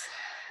it's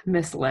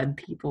misled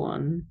people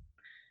on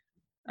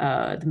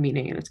the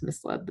meaning, and it's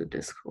misled the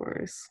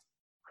discourse.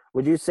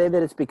 Would you say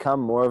that it's become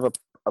more of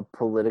a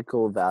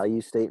political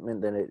value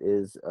statement than it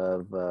is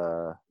of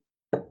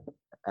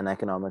an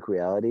economic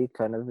reality,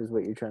 kind of, is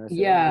what you're trying to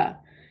say?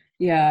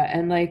 Yeah,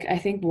 and like I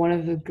think one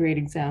of the great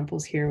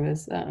examples here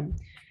was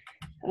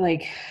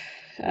like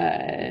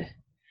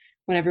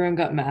when everyone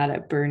got mad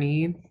at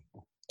Bernie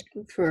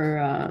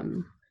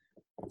for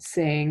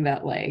saying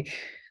that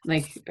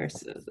or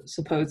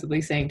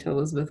supposedly saying to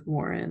Elizabeth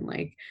Warren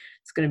like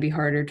it's going to be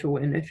harder to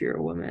win if you're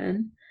a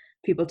woman.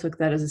 People took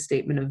that as a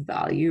statement of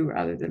value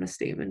rather than a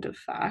statement of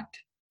fact.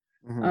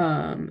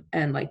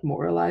 And like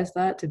moralized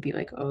that to be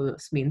like, oh,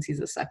 this means he's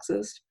a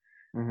sexist,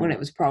 when it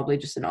was probably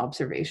just an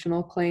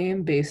observational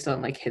claim based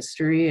on like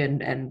history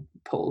and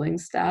polling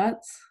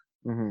stats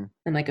and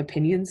like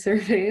opinion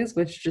surveys,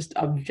 which just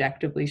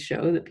objectively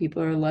show that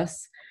people are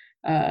less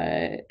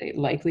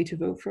likely to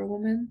vote for a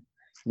woman.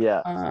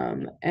 Yeah.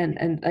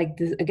 And like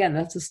this, again,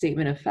 that's a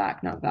statement of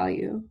fact, not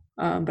value.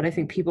 But I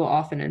think people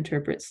often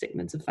interpret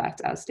statements of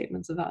fact as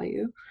statements of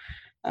value,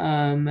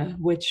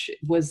 which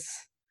was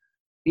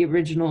the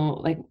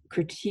original like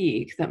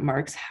critique that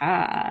Marx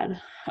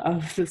had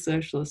of the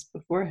socialists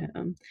before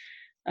him.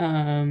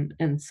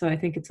 And so I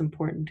think it's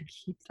important to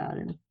keep that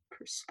in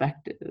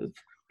perspective,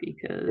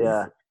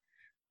 because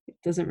it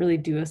doesn't really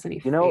do us any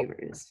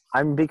favors.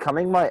 I'm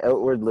becoming my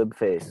outward lib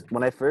face.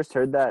 When I first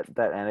heard that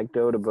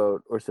anecdote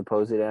about, or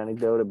supposed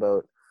anecdote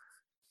about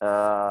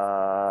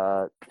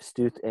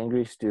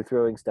angry stew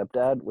throwing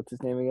stepdad, what's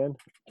his name again?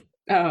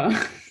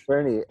 Oh,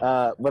 Bernie.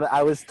 But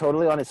I was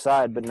totally on his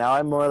side, but now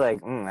I'm more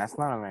like, that's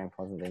not a very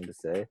pleasant thing to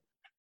say.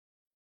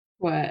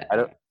 What?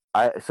 What?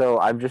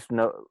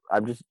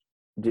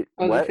 The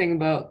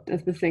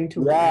thing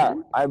to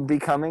win? I'm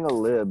becoming a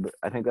lib.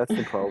 I think that's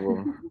the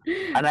problem.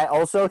 And I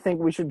also think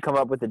we should come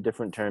up with a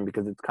different term,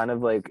 because it's kind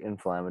of like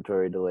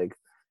inflammatory to like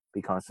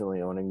be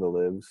constantly owning the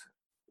libs.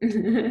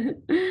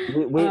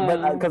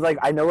 But because like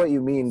I know what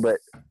you mean, but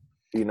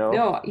you know.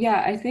 No,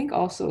 yeah, I think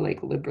also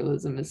like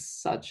liberalism is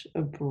such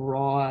a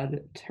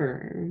broad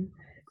term.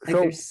 Like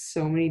there's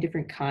so many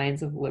different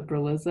kinds of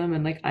liberalism,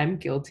 and like I'm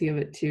guilty of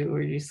it too,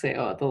 where you say,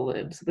 oh, the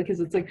libs, because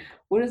it's like,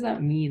 what does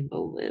that mean, the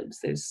libs?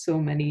 There's so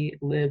many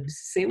libs.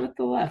 Same with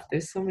the left.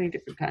 There's so many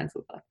different kinds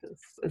of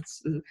leftists.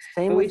 It's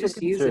same with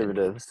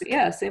conservatives.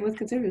 Yeah, same with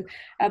conservatives.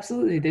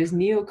 Absolutely. There's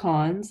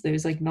neocons,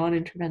 there's like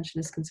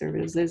non-interventionist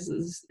conservatives,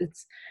 there's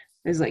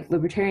like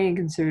libertarian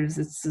conservatives.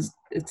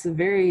 It's a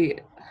very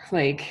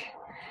like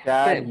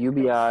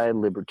UBI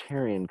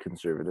libertarian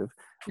conservative.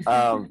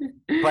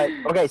 But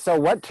okay, so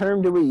what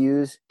term do we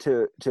use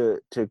to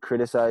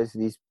criticize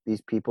these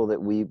people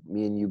that me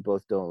and you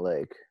both don't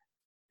like?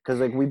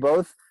 Because like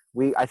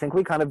I think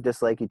we kind of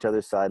dislike each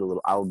other's side a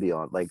little. I'll be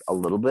on like a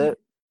little bit,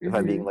 if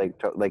I'm being like,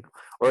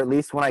 or at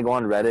least when I go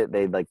on Reddit,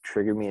 they like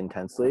trigger me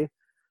intensely.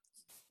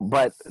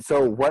 But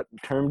so what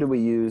term do we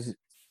use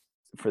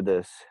for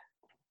this?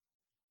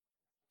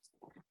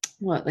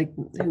 What, like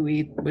who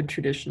we would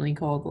traditionally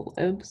call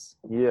the libs?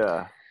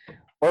 Yeah.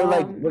 Or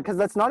like, because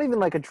that's not even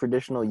like a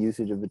traditional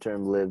usage of the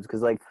term libs,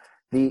 because like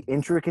the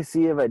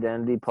intricacy of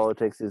identity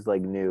politics is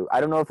like new.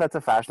 I don't know if that's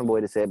a fashionable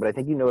way to say it, but I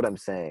think you know what I'm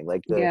saying.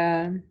 Like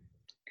yeah,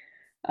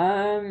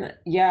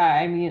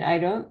 I mean, I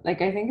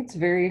think it's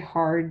very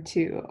hard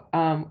to,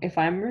 if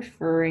I'm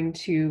referring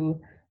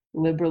to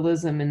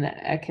liberalism in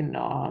the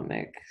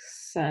economic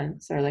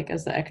sense, or like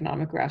as the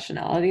economic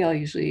rationality, I'll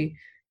usually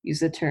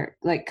use the term,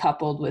 like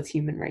coupled with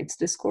human rights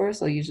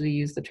discourse, I'll usually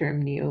use the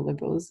term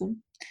neoliberalism.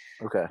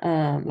 Okay.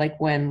 Like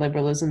when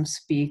liberalism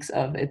speaks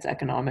of its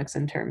economics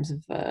in terms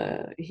of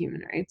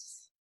human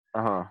rights.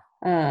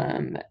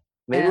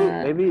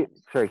 Maybe.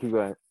 Sorry, keep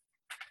going.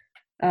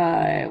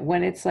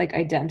 When it's like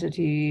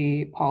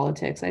identity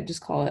politics, I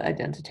just call it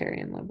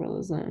identitarian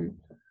liberalism,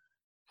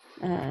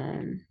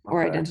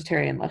 or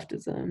identitarian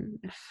leftism,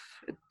 if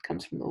it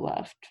comes from the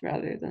left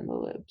rather than the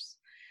libs.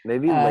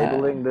 Maybe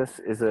labeling this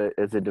is a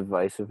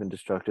divisive and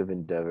destructive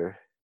endeavor.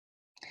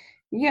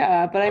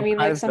 Yeah, but I mean,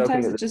 like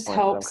sometimes it just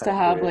helps to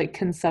have like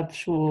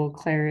conceptual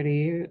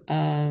clarity.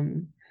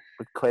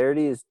 But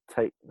clarity is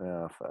tight.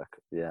 Oh fuck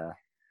yeah.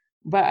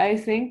 But I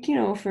think,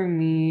 for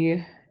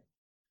me,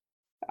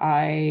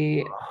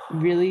 I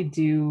really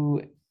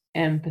do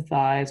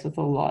empathize with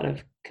a lot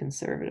of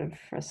conservative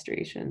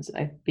frustrations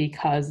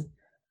because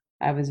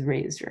I was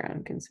raised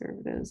around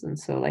conservatives, and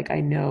so like I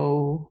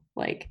know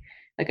like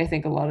I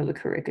think a lot of the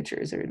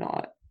caricatures are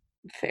not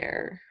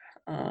fair,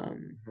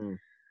 Mhm.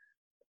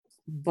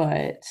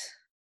 but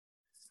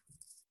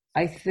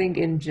I think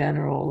in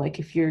general, like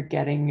if you're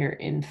getting your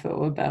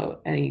info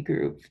about any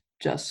group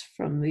just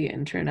from the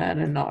internet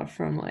and not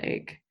from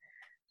like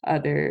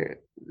other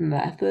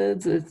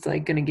methods, it's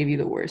like going to give you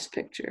the worst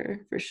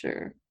picture for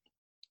sure.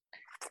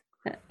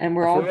 And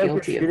we're I all feel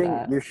like guilty of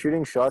that. you're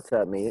shooting shots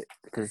at me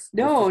because just to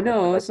No, set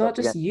no, it's myself not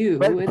just again. you.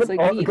 It's like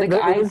me. Okay, Like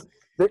I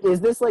there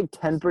is this like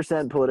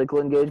 10% political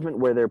engagement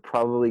where they're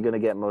probably going to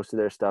get most of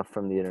their stuff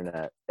from the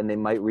internet, and they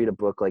might read a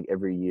book like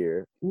every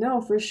year. no,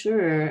 for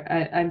sure.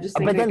 I'm just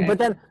saying like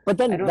But I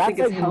then don't think that's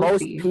it's like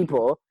most healthy.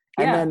 people.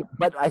 And Yeah. then,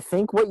 but I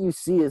think what you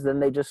see is then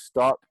they just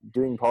stop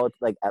doing politics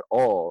like at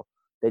all.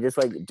 They just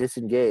like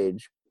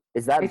disengage.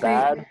 Is I that think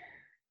bad?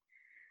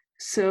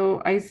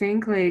 so I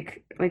think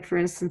like for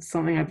instance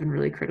something I've been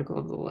really critical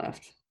of the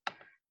left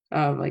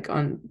like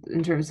on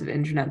in terms of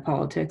internet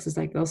politics is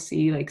like they'll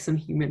see like some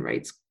human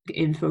rights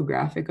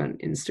infographic on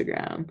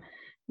Instagram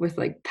with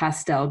like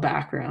pastel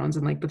backgrounds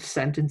and like the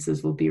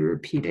sentences will be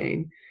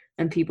repeating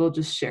and people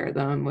just share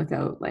them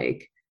without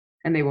like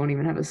and they won't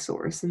even have a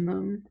source in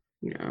them,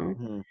 you know.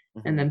 Mhm,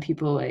 And mhm. then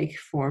people like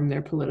form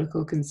their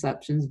political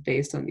conceptions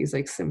based on these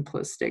like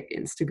simplistic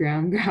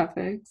Instagram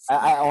graphics.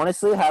 I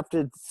honestly have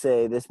to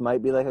say this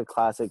might be like a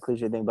classic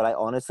cliche thing, but I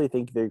honestly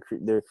think they're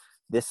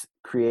this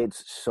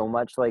creates so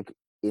much like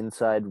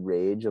inside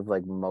rage of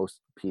like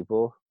most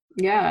people.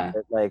 Yeah.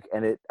 Like,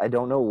 and it I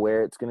don't know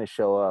where it's gonna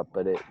show up,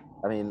 but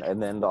I mean,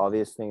 and then the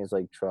obvious thing is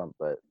like Trump,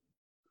 but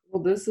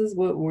Well, this is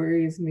what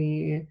worries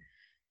me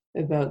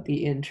about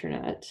the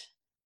internet.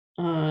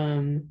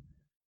 Um,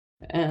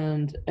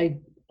 and I,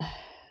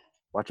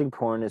 watching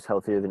porn is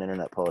healthier than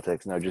internet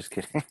politics. No, just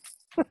kidding.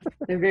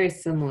 they're very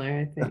similar,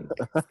 I think.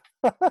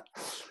 But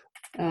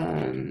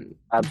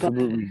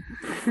Absolutely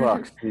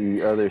fucks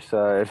the other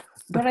side.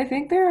 but I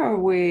think there are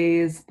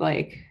ways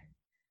like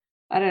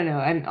I don't know,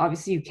 and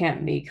obviously you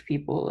can't make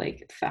people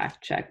like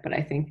fact check, but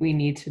I think we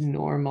need to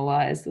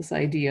normalize this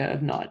idea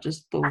of not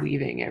just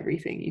believing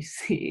everything you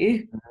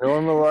see.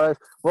 Normalize.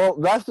 Well,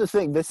 that's the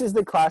thing. This is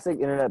the classic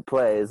internet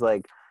play. Is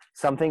like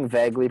something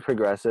vaguely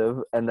progressive,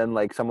 and then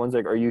like someone's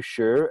like, "Are you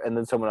sure?" And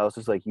then someone else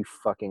is like, "You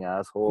fucking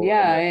asshole." And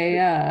Yeah, then yeah,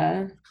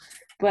 yeah.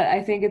 But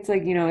I think it's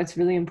like, you know, it's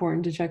really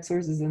important to check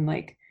sources and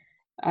like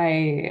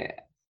I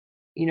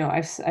you know,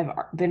 I've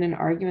been in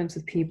arguments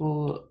with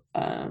people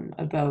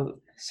about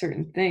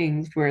certain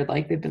things where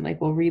like they've been like,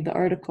 well, read the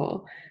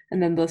article,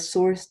 and then the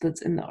source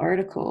that's in the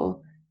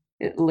article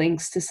it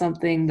links to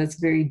something that's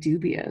very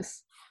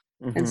dubious,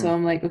 and mm-hmm. so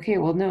I'm like, okay,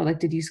 well, no, like,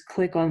 did you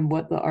click on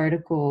what the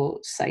article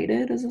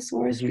cited as a Did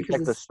source? you Because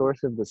check the it's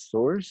source of the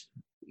source?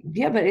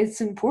 yeah, but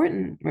it's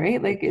important,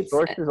 right? The Like it's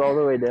source is all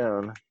the way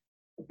down.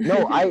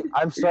 No,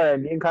 I'm sorry,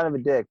 I'm being kind of a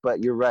dick,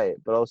 but you're right.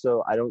 But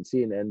also, I don't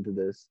see an end to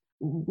this.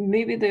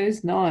 maybe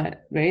there's not,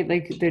 right?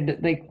 Like there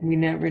like we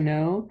never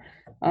know.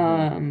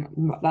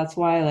 Mm-hmm. That's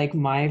why like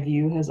my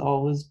view has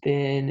always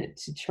been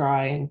to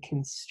try and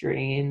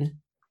constrain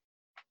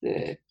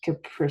the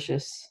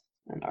capricious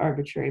and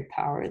arbitrary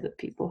power that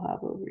people have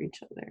over each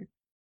other,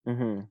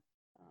 Mm-hmm.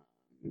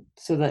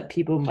 so that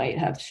people might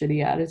have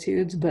shitty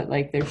attitudes, but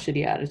like their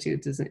shitty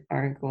attitudes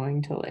aren't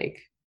going to like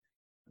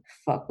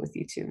fuck with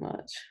you too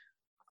much.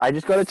 I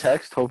just got a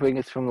text hoping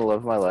it's from the love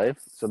of my life,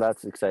 so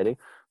that's exciting.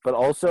 But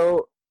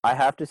also, I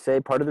have to say,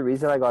 part of the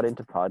reason I got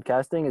into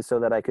podcasting is so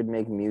that I could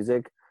make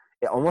music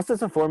almost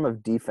as a form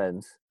of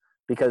defense.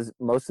 Because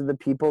most of the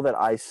people that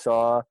I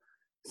saw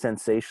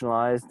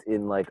sensationalized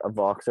in like a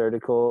Vox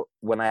article,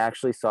 when I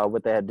actually saw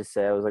what they had to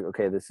say, I was like,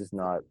 okay, this is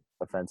not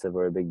offensive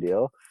or a big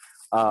deal.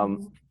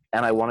 Mm-hmm.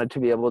 And I wanted to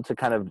be able to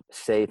kind of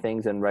say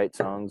things and write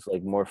songs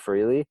like more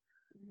freely.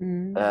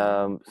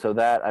 So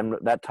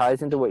that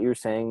ties into what you're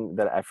saying,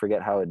 that I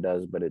forget how it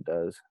does, but it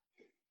does.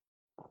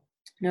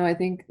 No, I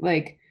think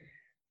like,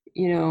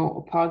 you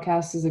know, a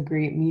podcast is a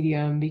great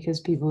medium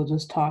because people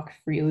just talk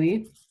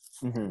freely.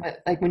 Mm-hmm. But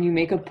like when you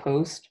make a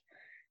post,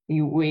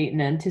 you wait in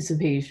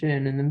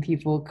anticipation and then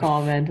people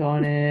comment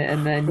on it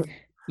and then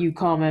you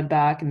comment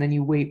back and then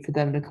you wait for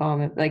them to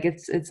comment. Like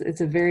it's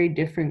a very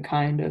different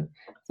kind of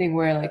thing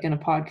where like in a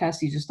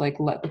podcast you just like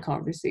let the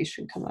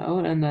conversation come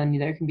out and then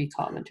there can be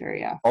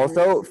commentary afterwards.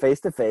 Also,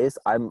 face to face,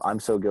 I'm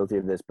so guilty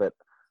of this, but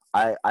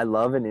I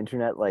love an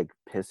internet like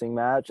pissing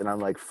match, and I'm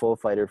like full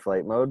fight or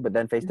flight mode. But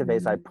then face to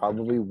face, I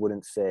probably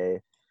wouldn't say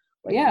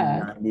like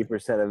Yeah.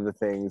 90% of the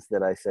things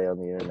that I say on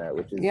the internet,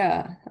 which is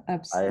Yeah,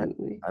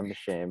 absolutely. I'm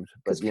ashamed.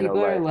 But Because you know,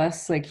 people are like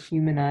less like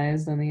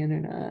humanized on the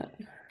internet.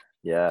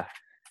 yeah.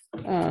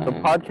 So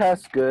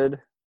podcast's good.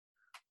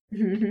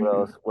 What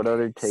else? What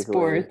other takeaways?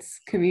 Sports,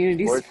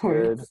 community Sports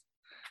good. sports.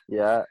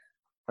 Yeah.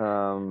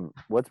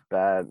 What's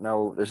bad?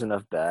 No, there's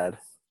enough bad.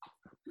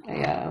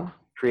 Yeah.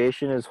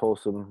 Creation is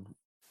wholesome.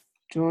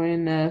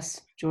 Join a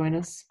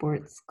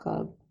sports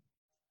club.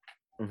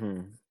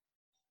 Mm-hmm.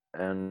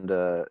 And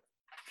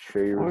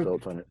share your Or-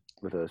 results on it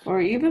with us. Or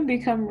even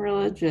become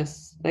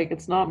religious. Like,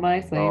 it's not my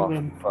thing, Oh, but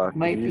it fuck, did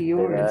might you be say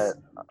yours.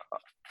 that?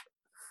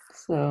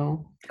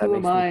 So, That who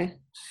am makes me I?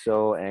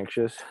 so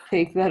anxious.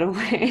 Take that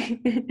away.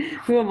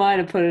 Who am I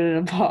to put it in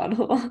a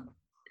bottle?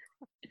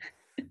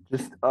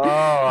 Just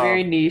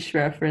Very niche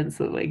reference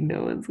that like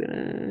no one's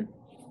gonna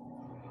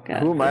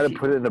get. who am I If to you-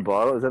 put it in a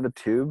bottle? Is that the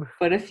tube?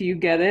 But if you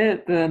get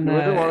it, then You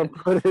wouldn't want to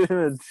put it in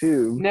a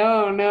tube.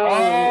 no.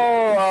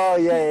 Oh,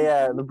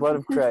 yeah. The blood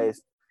of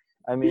Christ.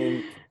 I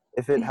mean,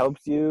 if it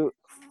helps you,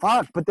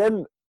 fuck. But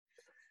then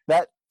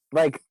that,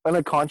 like, on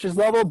a conscious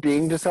level,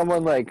 being to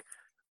someone like,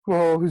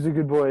 oh, who's a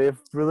good boy? If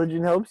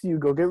religion helps you,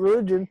 go get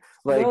religion.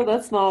 Like, No,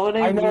 that's not what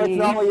I mean. know it's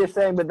not what you're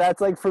saying, but that's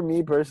like for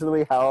me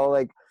personally, how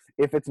like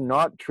if it's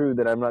not true,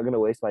 then I'm not gonna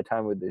waste my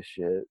time with this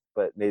shit.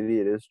 But maybe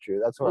it is true.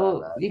 That's where I'm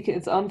Well, at.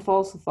 it's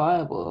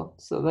unfalsifiable.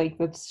 So like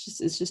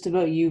it's just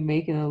about you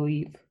making a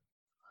leap.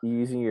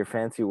 Using your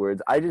fancy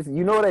words,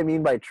 you know what I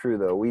mean by true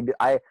though.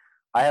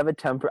 I have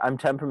I'm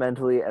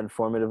temperamentally and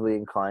formatively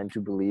inclined to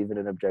believe in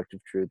an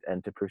objective truth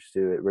and to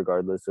pursue it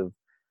regardless of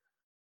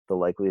the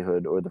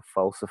likelihood or the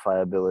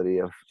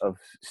falsifiability of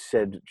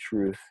said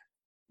truth.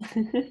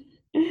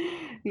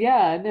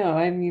 Yeah, no,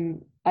 I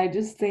mean, I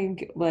just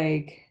think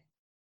like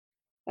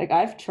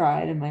I've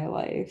tried in my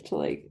life to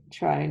like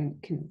try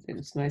and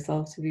convince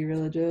myself to be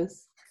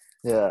religious,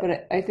 Yeah.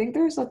 but I think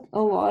there's a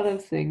lot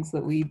of things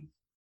that we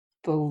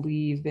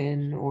believe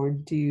in or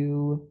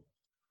do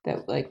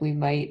that like we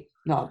might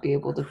not be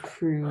able to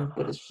prove,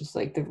 but it's just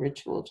like the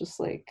ritual just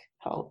like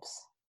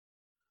helps.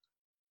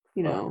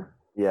 You know,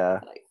 Yeah.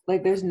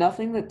 like there's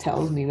nothing that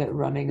tells me that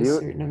running a You-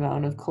 certain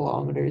amount of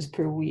kilometers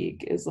per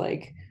week is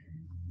like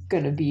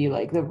gonna be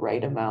like the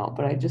right amount,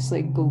 but I just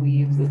like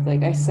believe that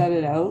like I set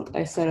out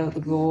the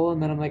goal,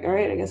 and then I'm like, all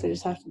right, I guess I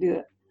just have to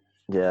do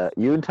Yeah.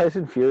 You and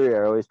Tyson Fury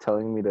are always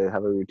telling me to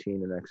have a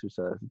routine and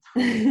exercise.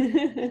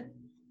 it.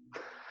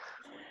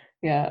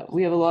 Yeah,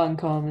 we have a lot in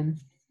common.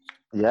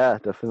 Yeah,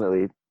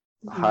 definitely.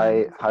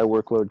 High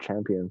workload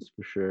champions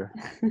for sure.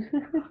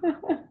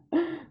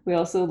 We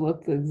also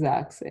look the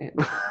exact same.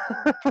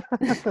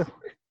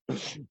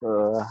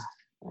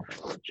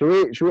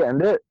 Should we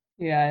end it?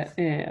 Yeah,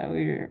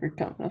 we're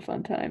having a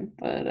fun time.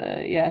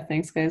 But yeah,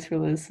 thanks guys for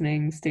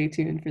listening. Stay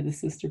tuned for the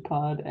sister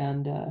pod,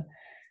 and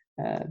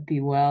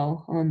be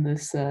well on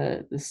this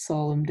this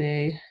solemn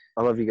day.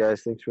 I love you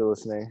guys. Thanks for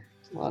listening.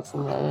 Lots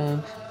of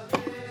love.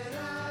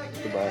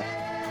 Goodbye.